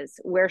places,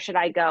 where should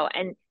I go?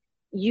 And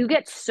you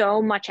get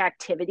so much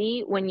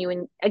activity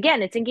when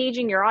again, it's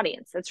engaging your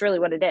audience. That's really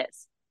what it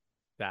is.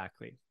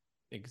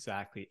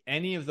 Exactly.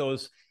 Any of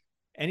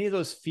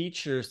those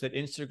features that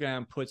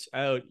Instagram puts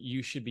out,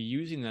 you should be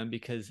using them,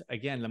 because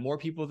again, the more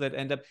people that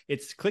end up,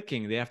 it's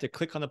clicking, they have to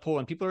click on the poll,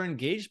 and people are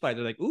engaged by it.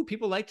 They're like, ooh,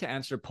 people like to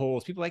answer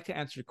polls, people like to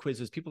answer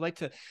quizzes, people like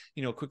to,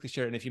 quickly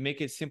share it. And if you make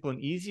it simple and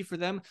easy for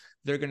them,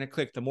 they're going to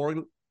click. The more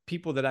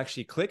people that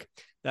actually click,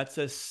 that's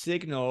a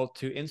signal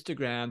to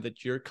Instagram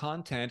that your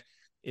content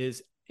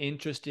is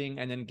interesting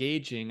and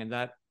engaging, and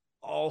that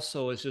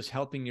also is just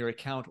helping your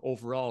account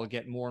overall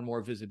get more and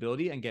more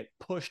visibility and get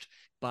pushed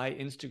by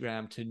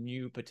Instagram to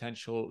new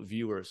potential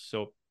viewers.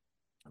 So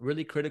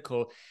really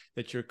critical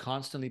that you're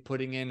constantly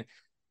putting in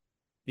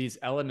these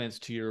elements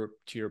to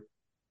your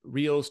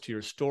reels, to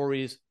your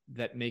stories,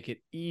 that make it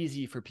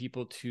easy for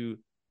people to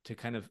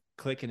kind of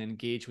click and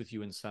engage with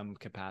you in some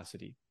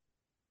capacity.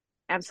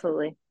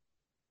 Absolutely.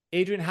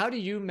 Adrienne, how do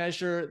you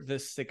measure the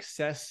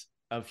success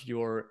of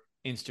your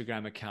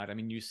Instagram account? I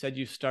mean, you said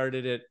you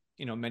started it,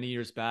 many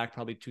years back,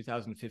 probably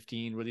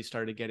 2015, really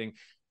started getting,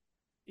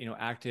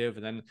 active,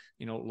 and then,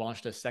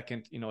 launched a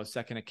second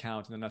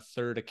account, and then a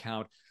third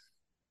account,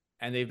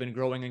 and they've been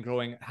growing and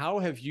growing. How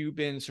have you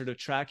been sort of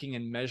tracking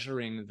and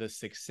measuring the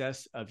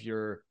success of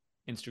your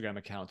Instagram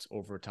accounts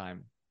over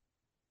time?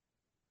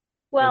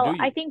 Or do Well,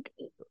 I you? think,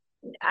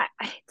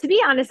 to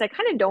be honest, I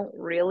kind of don't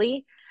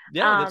really.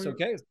 Yeah, that's Um,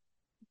 okay.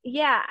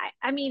 yeah,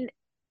 I mean,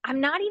 I'm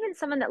not even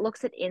someone that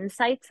looks at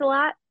insights a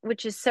lot,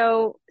 which is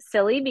so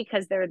silly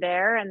because they're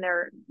there and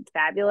they're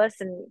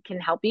fabulous and can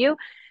help you.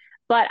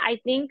 But I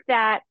think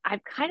that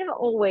I've kind of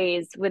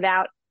always,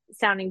 without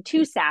sounding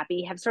too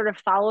sappy, have sort of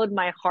followed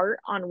my heart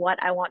on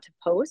what I want to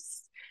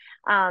post,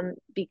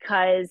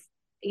 because,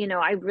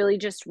 I really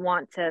just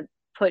want to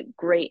put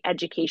great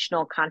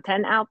educational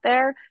content out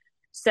there.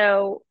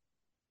 So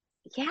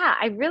yeah,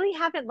 I really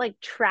haven't like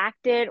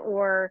tracked it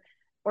or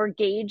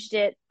gauged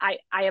it.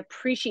 I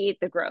appreciate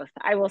the growth.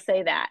 I will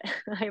say that.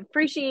 I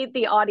appreciate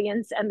the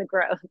audience and the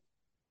growth.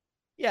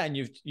 Yeah, and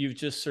you've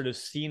just sort of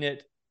seen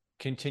it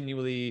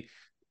continually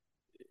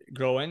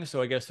growing.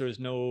 So I guess there's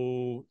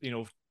no,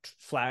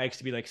 flags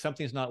to be like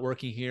something's not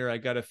working here. I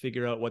got to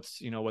figure out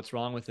what's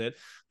wrong with it.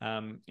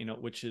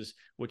 Which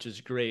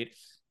is great.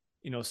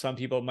 Some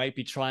people might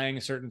be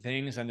trying certain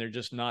things and they're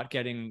just not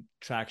getting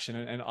traction.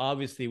 And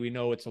obviously we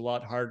know it's a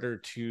lot harder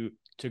to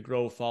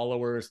grow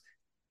followers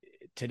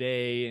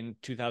today in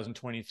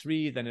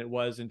 2023 than it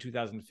was in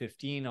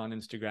 2015 on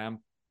Instagram.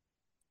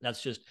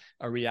 That's just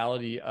a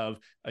reality of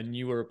a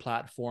newer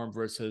platform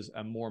versus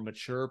a more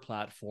mature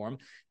platform.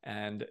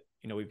 And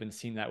we've been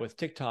seeing that with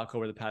TikTok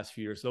over the past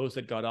few years. Those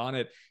that got on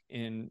it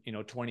in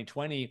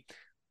 2020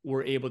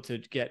 were able to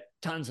get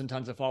tons and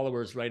tons of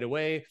followers right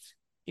away.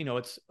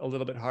 It's a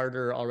little bit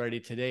harder already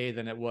today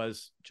than it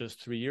was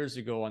just 3 years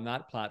ago on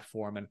that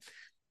platform. And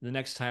the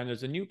next time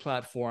there's a new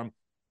platform,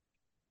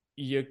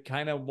 you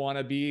kind of want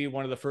to be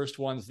one of the first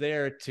ones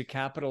there to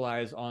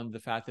capitalize on the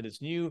fact that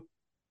it's new,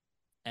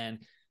 and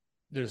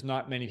there's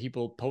not many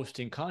people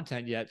posting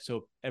content yet,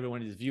 so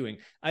everyone is viewing.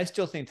 I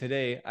still think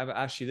today, I've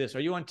asked you this: are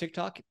you on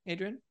TikTok,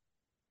 Adrienne?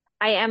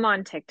 I am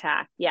on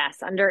TikTok.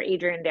 Yes, under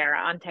Adrienne Dara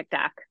on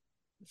TikTok.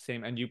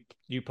 Same. And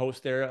you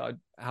post there.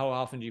 How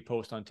often do you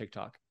post on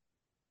TikTok?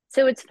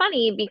 So it's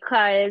funny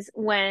because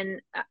when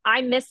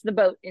I missed the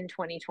boat in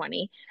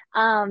 2020,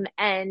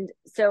 and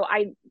so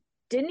I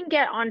didn't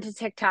get onto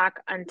TikTok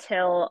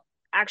until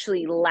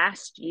actually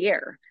last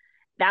year.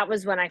 That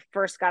was when I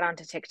first got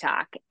onto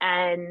TikTok,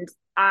 and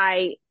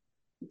I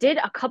did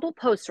a couple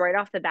posts right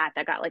off the bat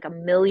that got like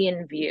 1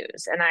 million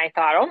views, and I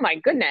thought, oh my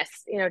goodness,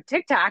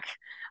 TikTok,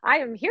 I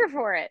am here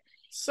for it.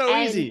 So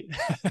And easy.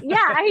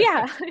 yeah,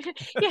 yeah,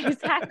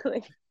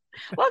 exactly.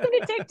 Welcome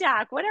to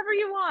TikTok, whatever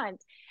you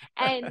want.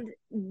 And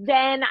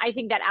then I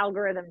think that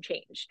algorithm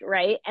changed,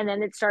 right? And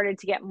then it started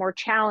to get more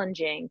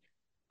challenging.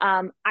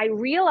 I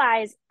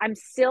realize I'm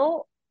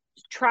still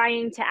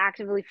trying to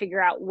actively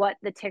figure out what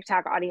the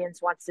TikTok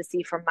audience wants to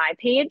see from my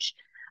page.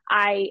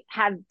 I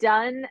have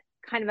done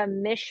kind of a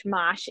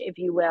mishmash, if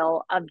you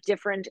will, of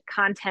different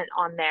content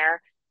on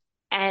there,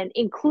 and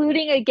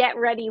including a get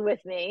ready with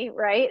me,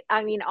 right?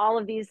 I mean, all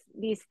of these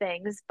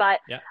things. But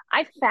Yeah.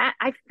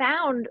 I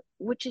found,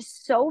 which is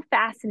so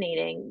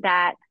fascinating,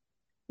 that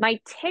my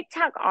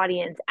TikTok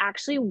audience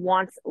actually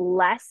wants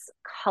less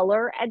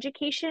color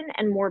education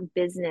and more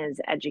business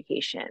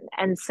education.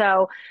 And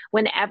so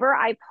whenever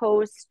I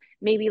post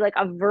maybe like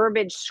a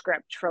verbiage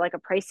script for like a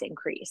price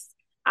increase,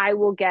 I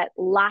will get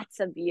lots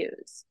of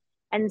views.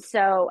 And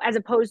so as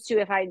opposed to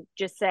if I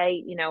just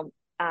say,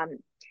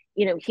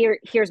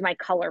 here's my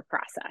color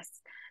process.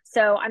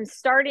 So I'm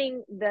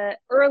starting the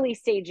early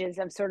stages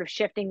of sort of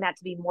shifting that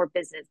to be more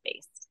business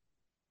based.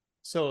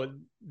 So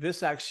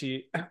this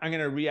actually, I'm going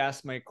to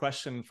re-ask my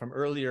question from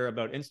earlier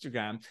about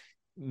Instagram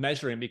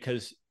measuring,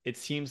 because it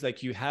seems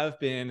like you have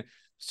been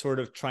sort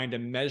of trying to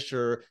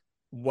measure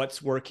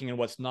what's working and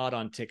what's not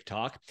on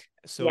TikTok.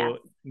 Yes. So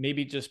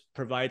maybe just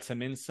provide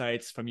some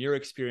insights from your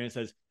experience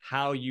as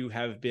how you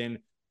have been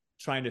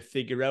trying to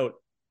figure out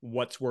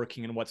what's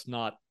working and what's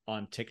not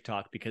on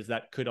TikTok, because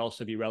that could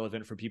also be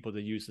relevant for people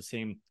to use the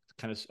same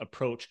kind of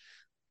approach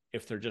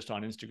if they're just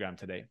on Instagram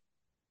today.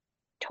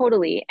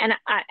 Totally. And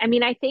I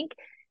mean, I think,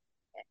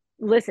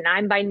 listen,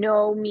 I'm by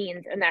no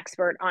means an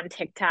expert on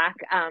TikTok.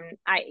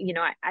 I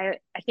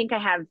think I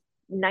have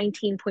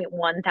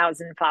 19.1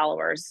 thousand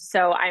followers.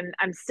 So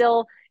I'm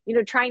still,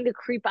 trying to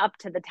creep up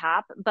to the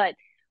top. But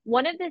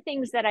one of the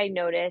things that I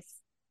notice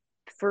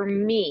for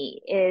me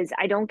is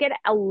I don't get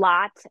a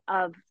lot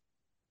of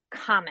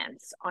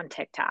comments on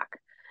TikTok,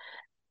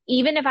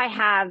 even if I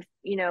have,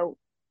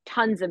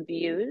 tons of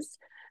views.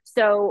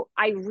 So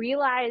I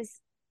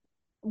realize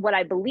what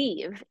I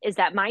believe is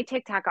that my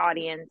TikTok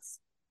audience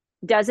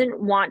doesn't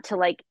want to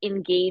like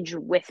engage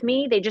with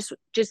me. They just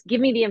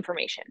give me the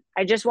information.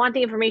 I just want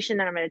the information,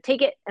 that I'm going to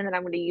take it and then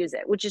I'm going to use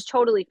it, which is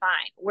totally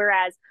fine.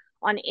 Whereas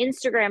on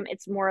Instagram,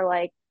 it's more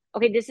like,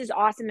 okay, this is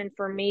awesome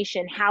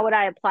information. How would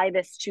I apply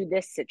this to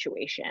this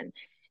situation?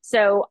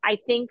 So I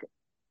think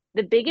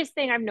the biggest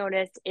thing I've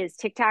noticed is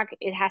TikTok,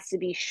 it has to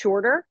be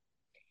shorter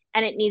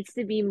and it needs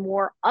to be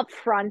more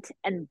upfront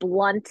and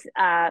blunt.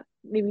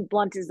 Maybe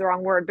blunt is the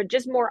wrong word, but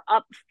just more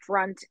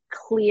upfront,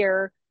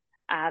 clear.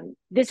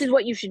 This is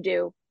what you should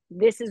do.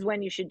 This is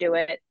when you should do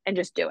it, and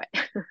just do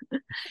it.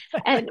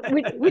 And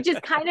which is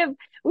kind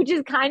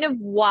of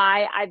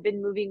why I've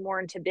been moving more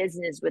into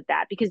business with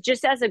that. Because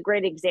just as a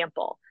great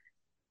example,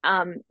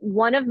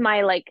 one of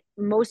my like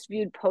most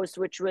viewed posts,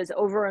 which was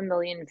over 1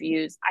 million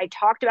views, I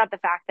talked about the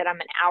fact that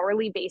I'm an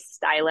hourly based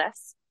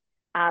stylist.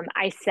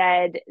 I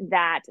said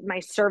that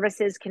my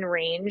services can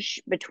range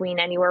between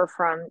anywhere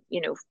from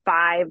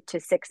 5 to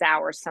 6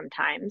 hours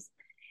sometimes,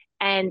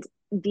 and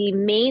the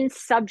main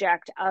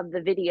subject of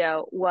the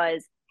video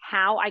was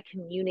how I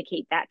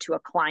communicate that to a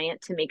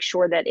client to make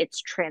sure that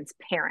it's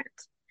transparent.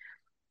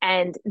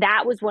 And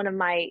that was one of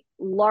my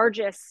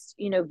largest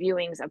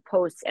viewings of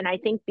posts. And I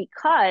think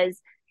because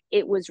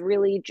it was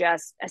really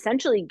just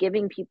essentially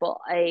giving people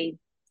a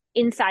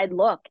inside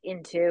look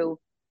into,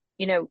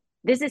 you know,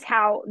 this is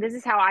how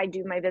I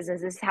do my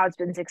business. This is how it's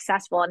been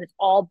successful. And it's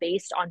all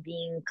based on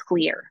being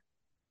clear.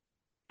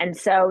 And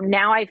so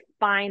now I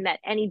find that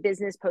any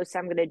business post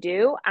I'm going to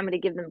do, I'm going to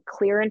give them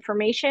clear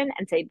information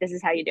and say, this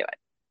is how you do it.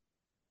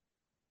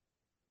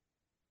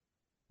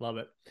 Love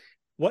it.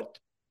 What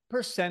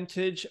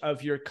percentage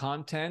of your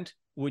content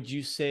would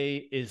you say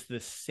is the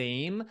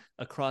same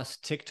across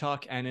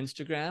TikTok and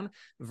Instagram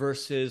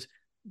versus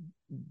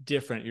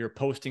different? You're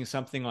posting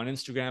something on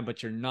Instagram,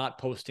 but you're not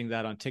posting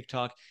that on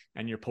TikTok,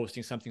 and you're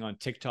posting something on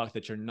TikTok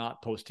that you're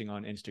not posting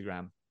on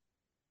Instagram.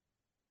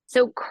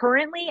 So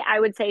currently, I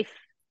would say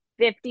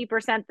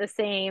 50% the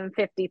same,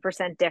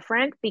 50%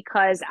 different,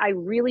 because I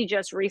really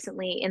just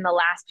recently, in the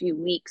last few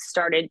weeks,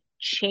 started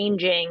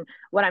changing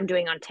what I'm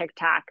doing on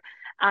TikTok.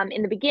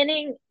 In the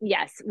beginning,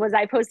 yes. Was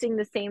I posting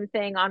the same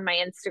thing on my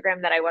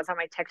Instagram that I was on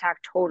my TikTok?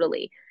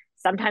 Totally.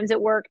 Sometimes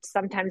it worked,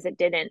 sometimes it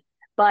didn't.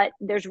 But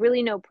there's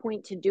really no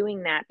point to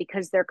doing that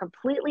because they're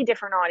completely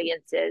different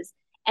audiences.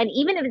 And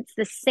even if it's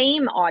the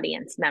same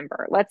audience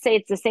member, let's say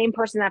it's the same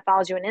person that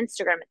follows you on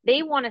Instagram,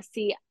 they want to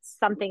see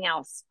something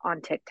else on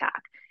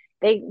TikTok.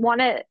 They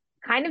want to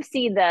kind of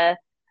see the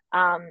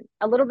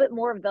a little bit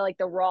more of the like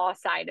the raw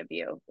side of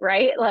you,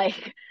 right?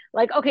 Like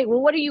okay, well,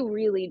 what are you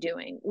really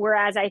doing?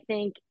 Whereas I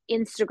think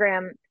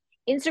Instagram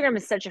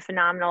is such a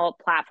phenomenal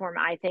platform,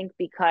 I think,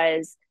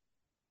 because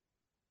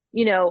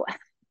you know,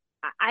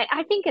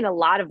 I think in a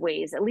lot of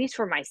ways, at least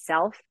for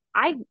myself,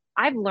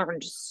 I've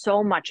learned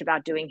so much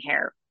about doing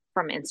hair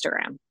from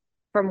Instagram,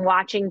 from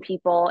watching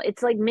people.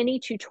 It's like mini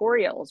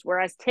tutorials,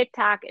 whereas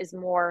TikTok is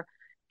more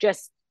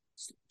just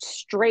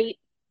straight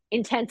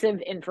intensive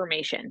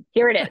information.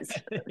 Here it is.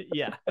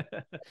 Yeah.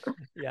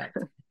 Yeah.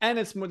 And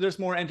there's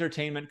more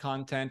entertainment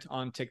content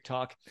on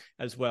TikTok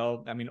as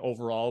well. I mean,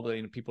 overall,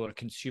 people are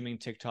consuming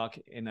TikTok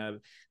in a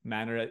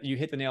manner. You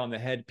hit the nail on the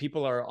head.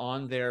 People are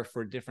on there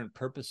for different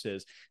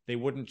purposes. They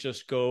wouldn't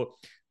just go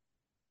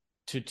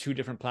to two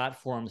different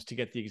platforms to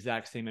get the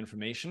exact same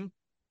information.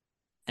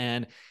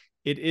 And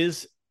it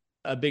is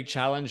a big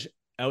challenge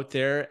out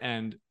there.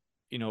 And,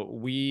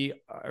 we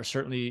are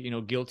certainly,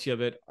 guilty of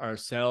it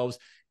ourselves.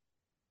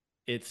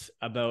 It's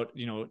about,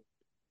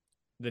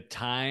 the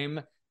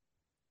time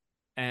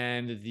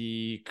and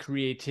the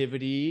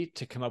creativity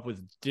to come up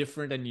with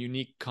different and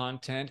unique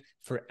content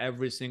for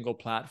every single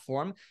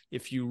platform.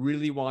 If you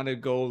really want to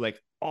go like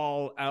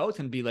all out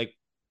and be like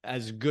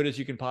as good as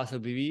you can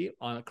possibly be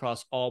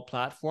across all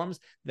platforms,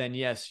 then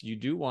yes, you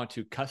do want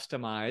to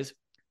customize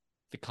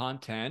the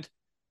content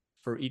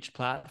for each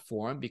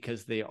platform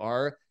because they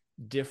are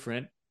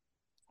different.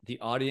 The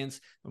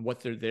audience and what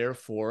they're there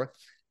for.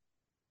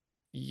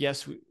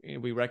 Yes,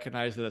 we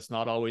recognize that it's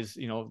not always,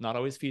 not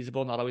always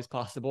feasible, not always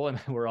possible, and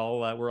we're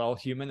all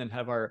human and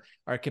have our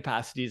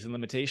capacities and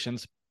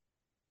limitations.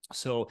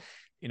 So,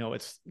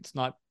 it's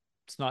not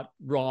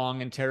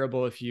wrong and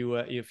terrible if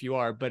you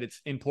are, but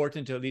it's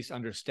important to at least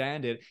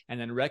understand it and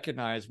then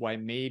recognize why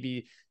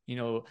maybe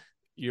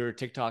your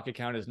TikTok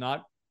account is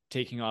not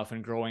taking off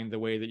and growing the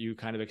way that you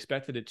kind of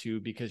expected it to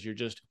because you're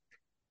just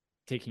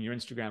taking your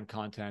Instagram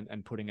content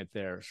and putting it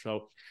there.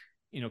 So,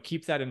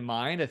 keep that in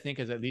mind. I think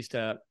as at least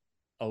a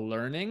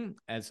learning,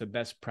 as a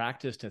best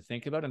practice to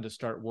think about and to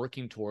start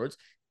working towards.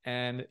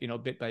 And,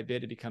 bit by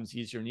bit, it becomes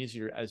easier and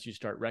easier as you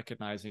start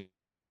recognizing.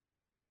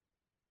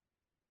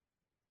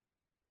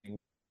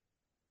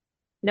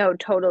 No,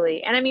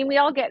 totally. And I mean, we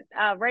all get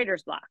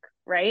writer's block,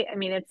 right? I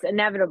mean, it's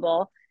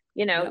inevitable,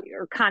 Yeah.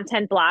 or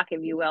content block,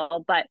 if you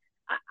will. But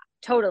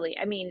totally.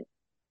 I mean,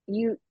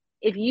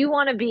 if you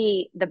want to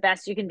be the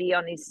best you can be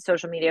on these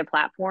social media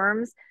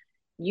platforms,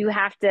 you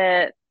have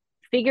to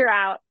figure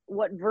out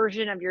what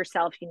version of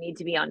yourself you need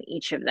to be on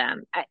each of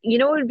them.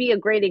 What would be a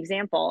great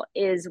example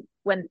is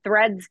when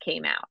Threads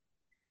came out.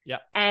 Yeah.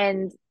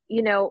 And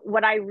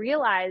what I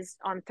realized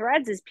on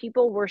Threads is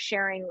people were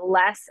sharing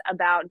less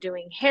about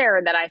doing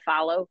hair that I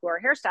follow, who are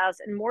hairstylists,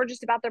 and more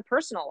just about their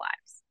personal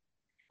lives.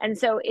 And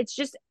so it's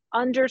just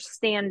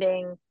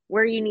understanding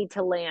where you need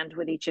to land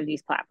with each of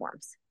these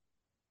platforms.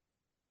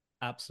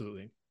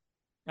 Absolutely.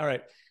 All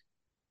right.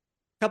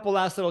 Couple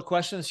last little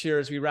questions here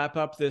as we wrap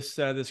up this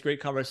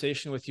great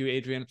conversation with you,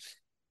 Adrienne.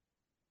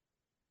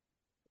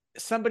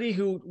 Somebody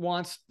who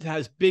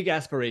has big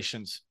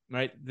aspirations,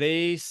 right?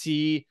 They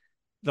see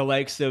the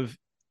likes of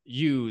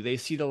you. They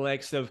see the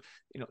likes of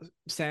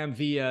Sam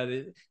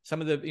Villa,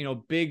 some of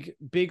the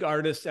big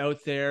artists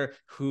out there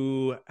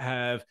who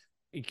have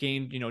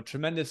gained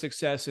tremendous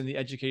success in the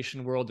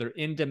education world. They're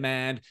in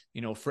demand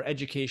for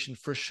education,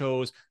 for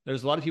shows.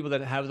 There's a lot of people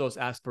that have those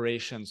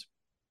aspirations.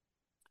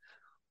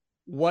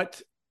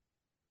 What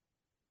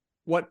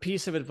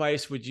piece of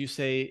advice would you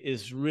say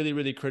is really,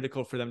 really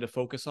critical for them to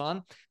focus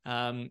on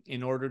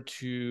in order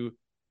to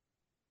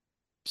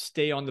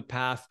stay on the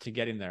path to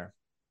getting there?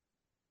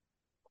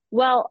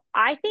 Well,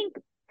 I think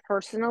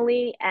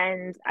personally,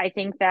 and I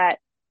think that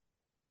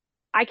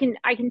I can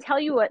tell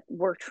you what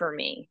worked for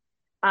me.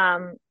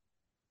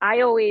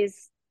 I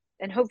always,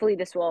 and hopefully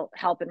this will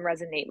help and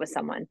resonate with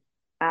someone.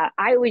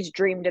 I always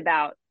dreamed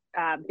about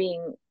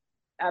being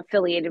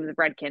affiliated with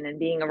Redken and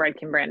being a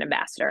Redken brand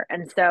ambassador.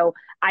 And so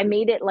I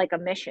made it like a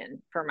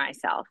mission for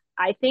myself.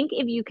 I think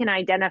if you can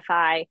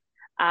identify,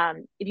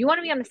 if you want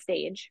to be on the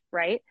stage,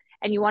 right?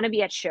 And you want to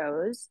be at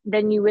shows,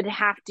 then you would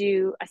have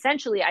to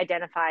essentially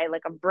identify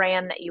like a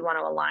brand that you want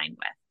to align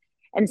with.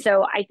 And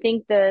so I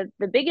think the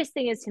biggest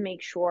thing is to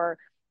make sure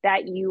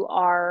that you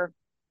are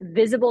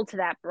visible to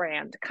that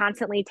brand,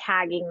 constantly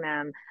tagging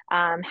them,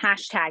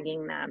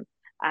 hashtagging them,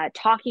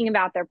 talking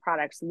about their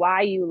products,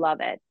 why you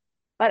love it.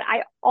 But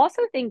I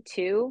also think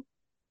too,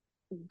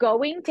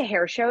 going to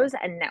hair shows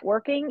and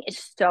networking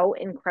is so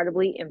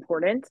incredibly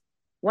important.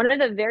 One of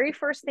the very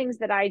first things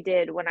that I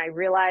did when I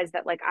realized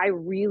that like I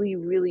really,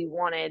 really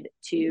wanted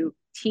to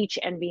teach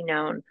and be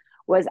known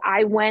was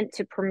I went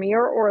to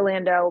Premiere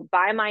Orlando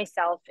by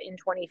myself in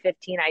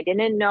 2015. I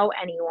didn't know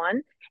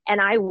anyone.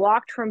 And I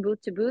walked from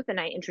booth to booth and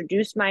I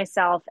introduced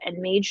myself and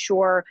made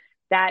sure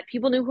that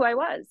people knew who I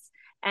was.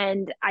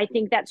 And I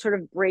think that sort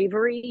of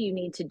bravery you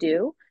need to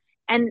do.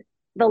 And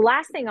the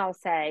last thing I'll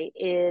say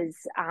is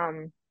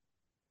I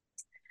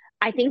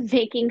think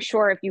making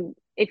sure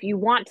if you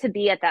want to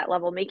be at that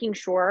level, making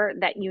sure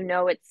that you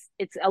know it's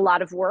a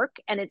lot of work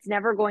and it's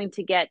never going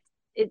to get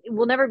it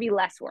will never be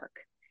less work.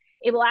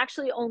 It will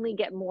actually only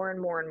get more and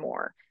more and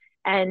more.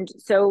 And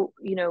so,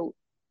 you know,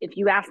 if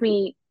you ask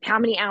me how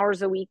many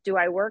hours a week do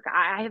I work,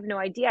 I have no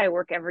idea. I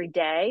work every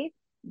day,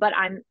 but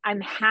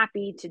I'm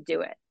happy to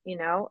do it, you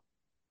know?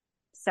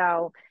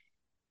 So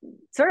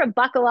sort of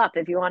buckle up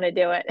if you want to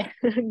do it.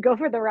 Go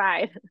for the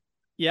ride.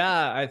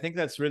 Yeah, I think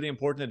that's really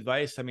important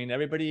advice. I mean,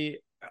 everybody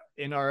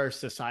in our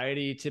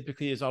society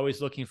typically is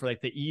always looking for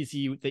like the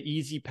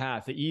easy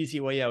path, the easy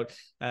way out.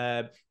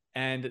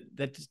 And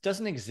that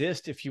doesn't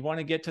exist. If you want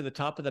to get to the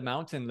top of the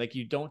mountain, like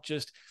you don't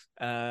just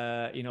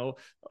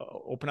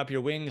open up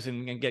your wings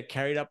and get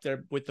carried up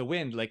there with the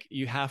wind. Like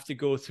you have to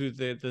go through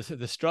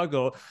the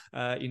struggle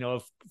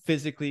of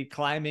physically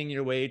climbing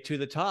your way to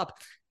the top.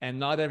 And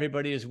not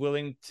everybody is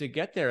willing to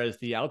get there as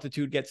the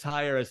altitude gets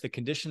higher, as the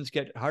conditions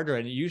get harder.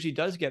 And it usually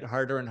does get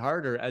harder and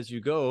harder as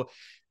you go.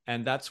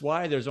 And that's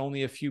why there's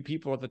only a few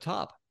people at the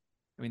top.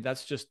 I mean,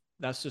 that's just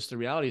the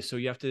reality. So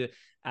you have to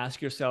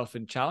ask yourself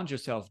and challenge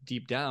yourself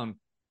deep down,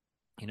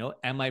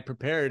 am I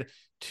prepared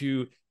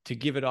to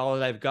give it all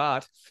that I've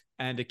got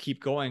and to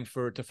keep going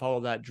to follow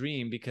that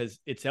dream? Because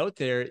it's out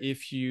there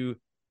if you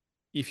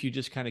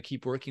just kind of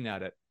keep working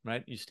at it,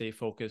 right? You stay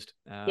focused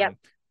Yep,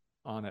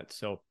 on it.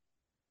 So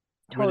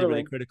really, really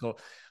totally. critical.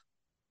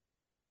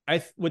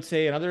 I would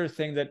say another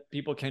thing that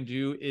people can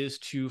do is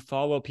to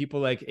follow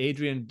people like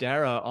Adrienne,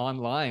 Dara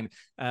online.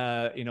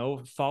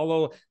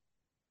 Follow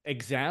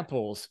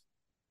examples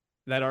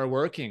that are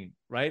working,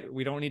 right?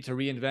 We don't need to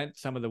reinvent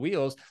some of the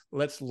wheels.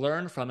 Let's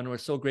learn from, and we're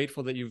so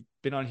grateful that you've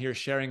been on here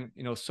sharing,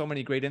 so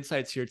many great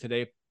insights here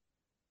today.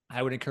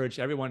 I would encourage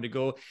everyone to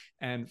go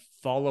and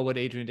follow what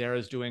Adrienne Dara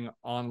is doing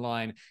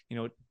online.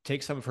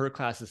 Take some of her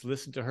classes,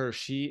 listen to her.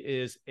 She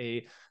is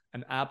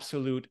an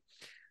absolute,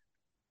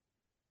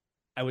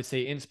 I would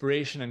say,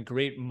 inspiration and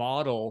great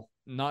model,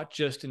 not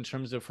just in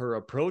terms of her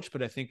approach,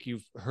 but I think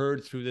you've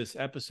heard through this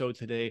episode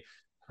today,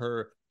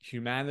 her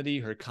humanity,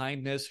 her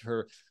kindness,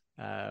 her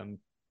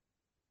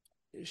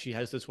she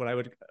has this, what I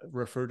would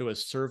refer to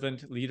as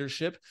servant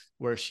leadership,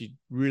 where she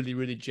really,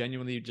 really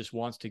genuinely just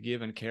wants to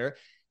give and care.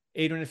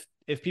 Adrienne,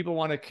 if people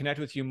want to connect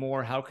with you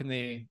more, how can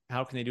they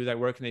do that?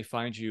 Where can they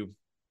find you?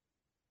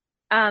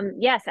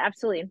 Yes,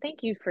 absolutely. And thank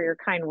you for your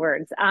kind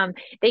words.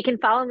 They can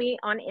follow me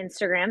on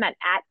Instagram at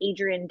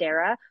Adrienne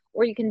Dara,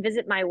 or you can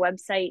visit my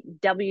website,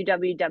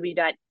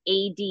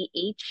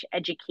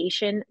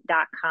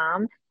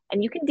 www.adheducation.com.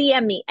 And you can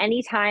DM me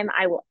anytime.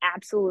 I will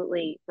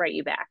absolutely write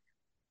you back.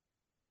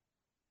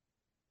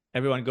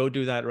 Everyone go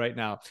do that right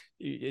now.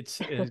 It's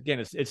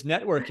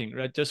networking,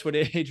 right? Just what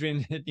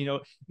Adrienne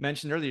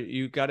mentioned earlier.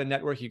 You got to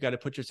network, you got to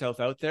put yourself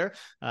out there.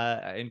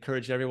 I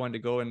encourage everyone to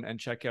go and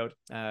check out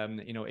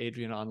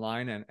Adrienne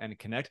online and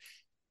connect.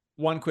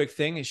 One quick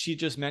thing is, she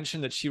just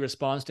mentioned that she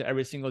responds to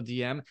every single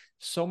DM.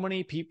 So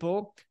many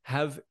people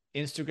have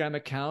Instagram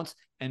accounts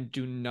and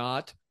do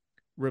not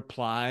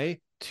reply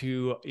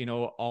to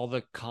all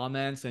the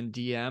comments and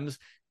DMs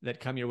that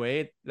come your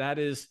way. That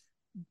is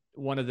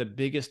one of the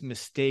biggest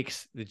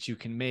mistakes that you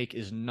can make,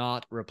 is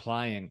not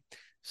replying.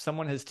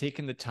 Someone has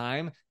taken the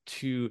time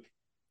to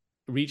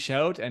reach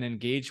out and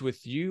engage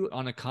with you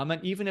on a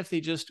comment, even if they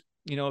just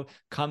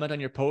comment on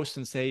your post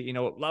and say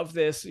love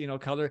this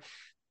color,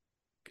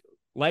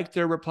 like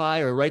their reply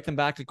or write them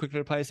back a quick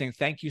reply saying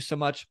thank you so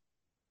much.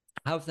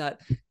 Have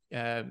that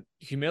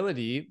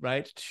humility,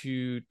 right,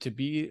 to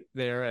be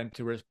there and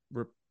to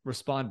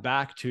respond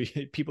back to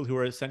people who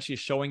are essentially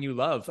showing you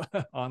love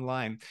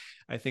online.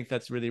 I think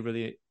that's really,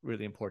 really,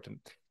 really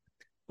important.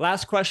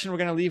 Last question we're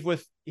going to leave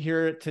with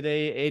here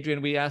today,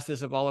 Adrienne. We asked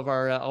this of all of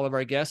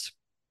our guests.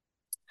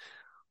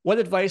 What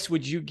advice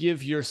would you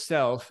give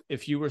yourself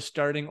if you were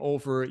starting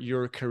over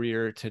your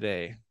career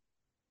today?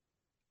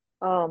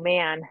 Oh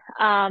man.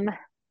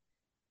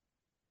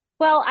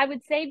 Well, I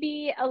would say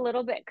be a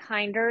little bit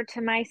kinder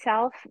to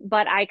myself,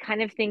 but I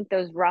kind of think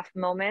those rough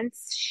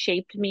moments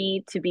shaped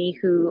me to be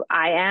who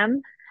I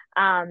am.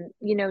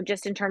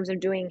 Just in terms of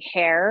doing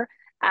hair,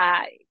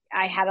 I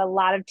had a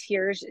lot of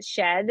tears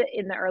shed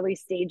in the early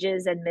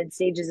stages and mid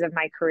stages of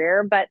my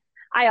career, but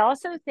I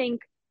also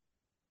think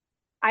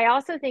I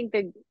also think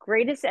the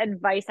greatest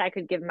advice I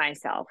could give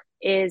myself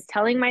is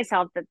telling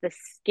myself that the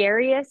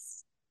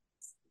scariest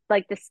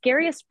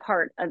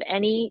part of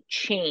any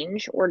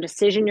change or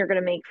decision you're going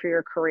to make for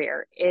your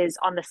career is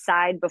on the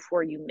side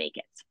before you make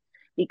it,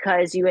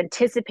 because you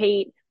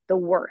anticipate the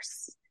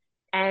worst.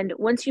 And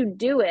once you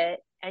do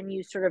it and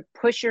you sort of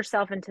push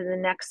yourself into the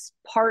next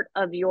part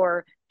of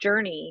your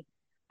journey,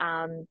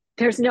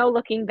 there's no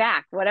looking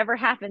back. Whatever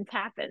happens,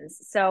 happens.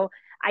 So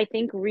I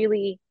think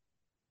really,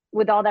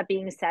 with all that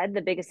being said,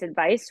 the biggest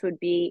advice would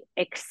be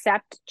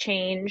accept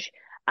change,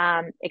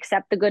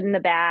 accept the good and the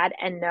bad,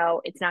 and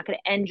know it's not going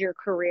to end your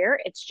career.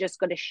 It's just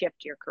going to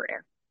shift your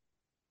career.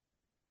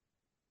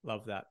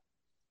 Love that.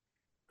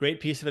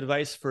 Great piece of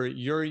advice for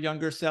your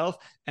younger self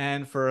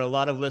and for a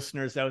lot of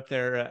listeners out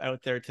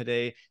there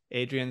today.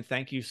 Adrienne,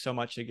 thank you so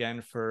much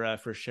again for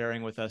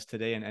sharing with us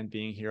today and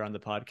being here on the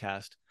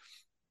podcast.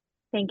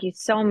 Thank you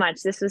so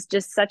much. This was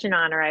just such an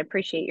honor. I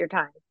appreciate your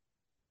time.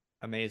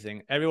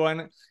 Amazing.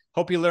 Everyone,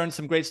 hope you learned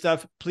some great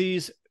stuff.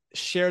 Please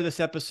share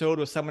this episode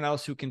with someone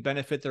else who can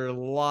benefit. There are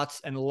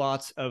lots and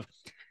lots of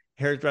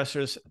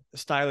hairdressers,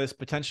 stylists,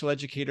 potential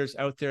educators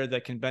out there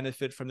that can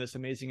benefit from this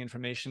amazing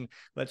information.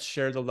 Let's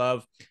share the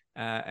love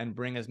and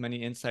bring as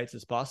many insights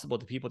as possible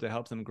to people to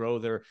help them grow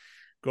their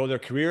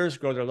careers,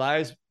 grow their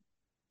lives,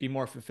 be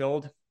more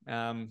fulfilled.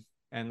 And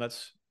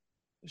let's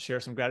share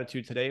some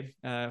gratitude today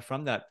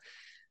from that.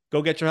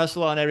 Go get your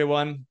hustle on,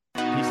 everyone.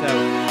 Peace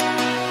out.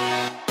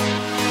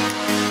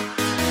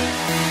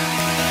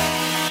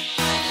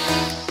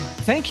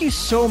 Thank you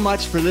so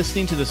much for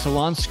listening to the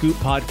Salon Scoop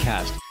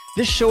podcast.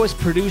 This show is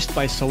produced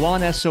by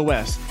Salon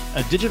SOS,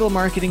 a digital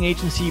marketing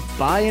agency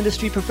by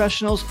industry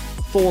professionals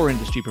for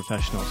industry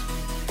professionals.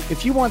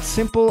 If you want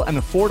simple and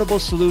affordable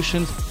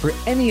solutions for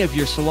any of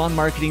your salon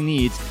marketing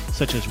needs,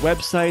 such as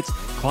websites,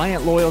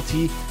 client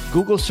loyalty,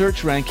 Google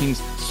search rankings,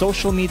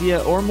 social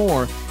media, or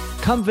more,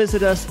 come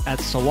visit us at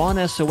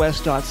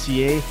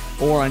salonsos.ca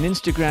or on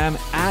Instagram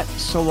at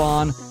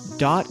salon.s.o.s.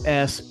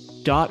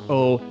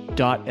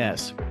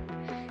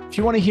 If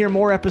you want to hear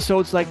more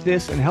episodes like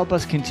this and help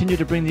us continue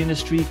to bring the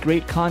industry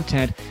great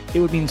content, it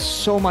would mean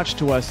so much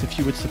to us if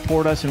you would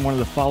support us in one of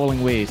the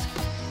following ways.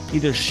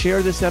 Either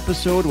share this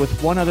episode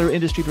with one other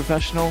industry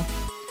professional,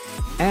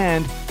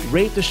 and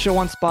rate the show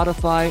on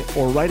Spotify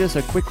or write us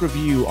a quick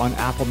review on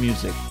Apple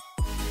Music.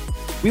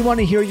 We want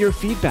to hear your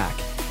feedback.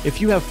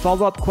 If you have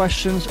follow-up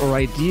questions or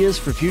ideas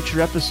for future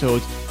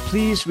episodes,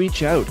 please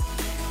reach out.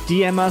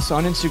 DM us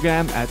on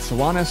Instagram at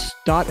salonus.s.o.s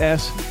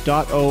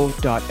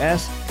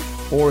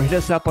or hit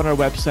us up on our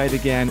website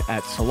again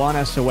at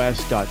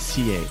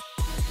salonsos.ca.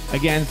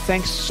 Again,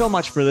 thanks so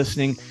much for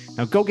listening.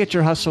 Now go get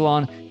your hustle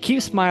on,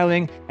 keep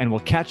smiling, and we'll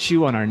catch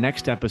you on our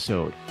next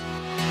episode.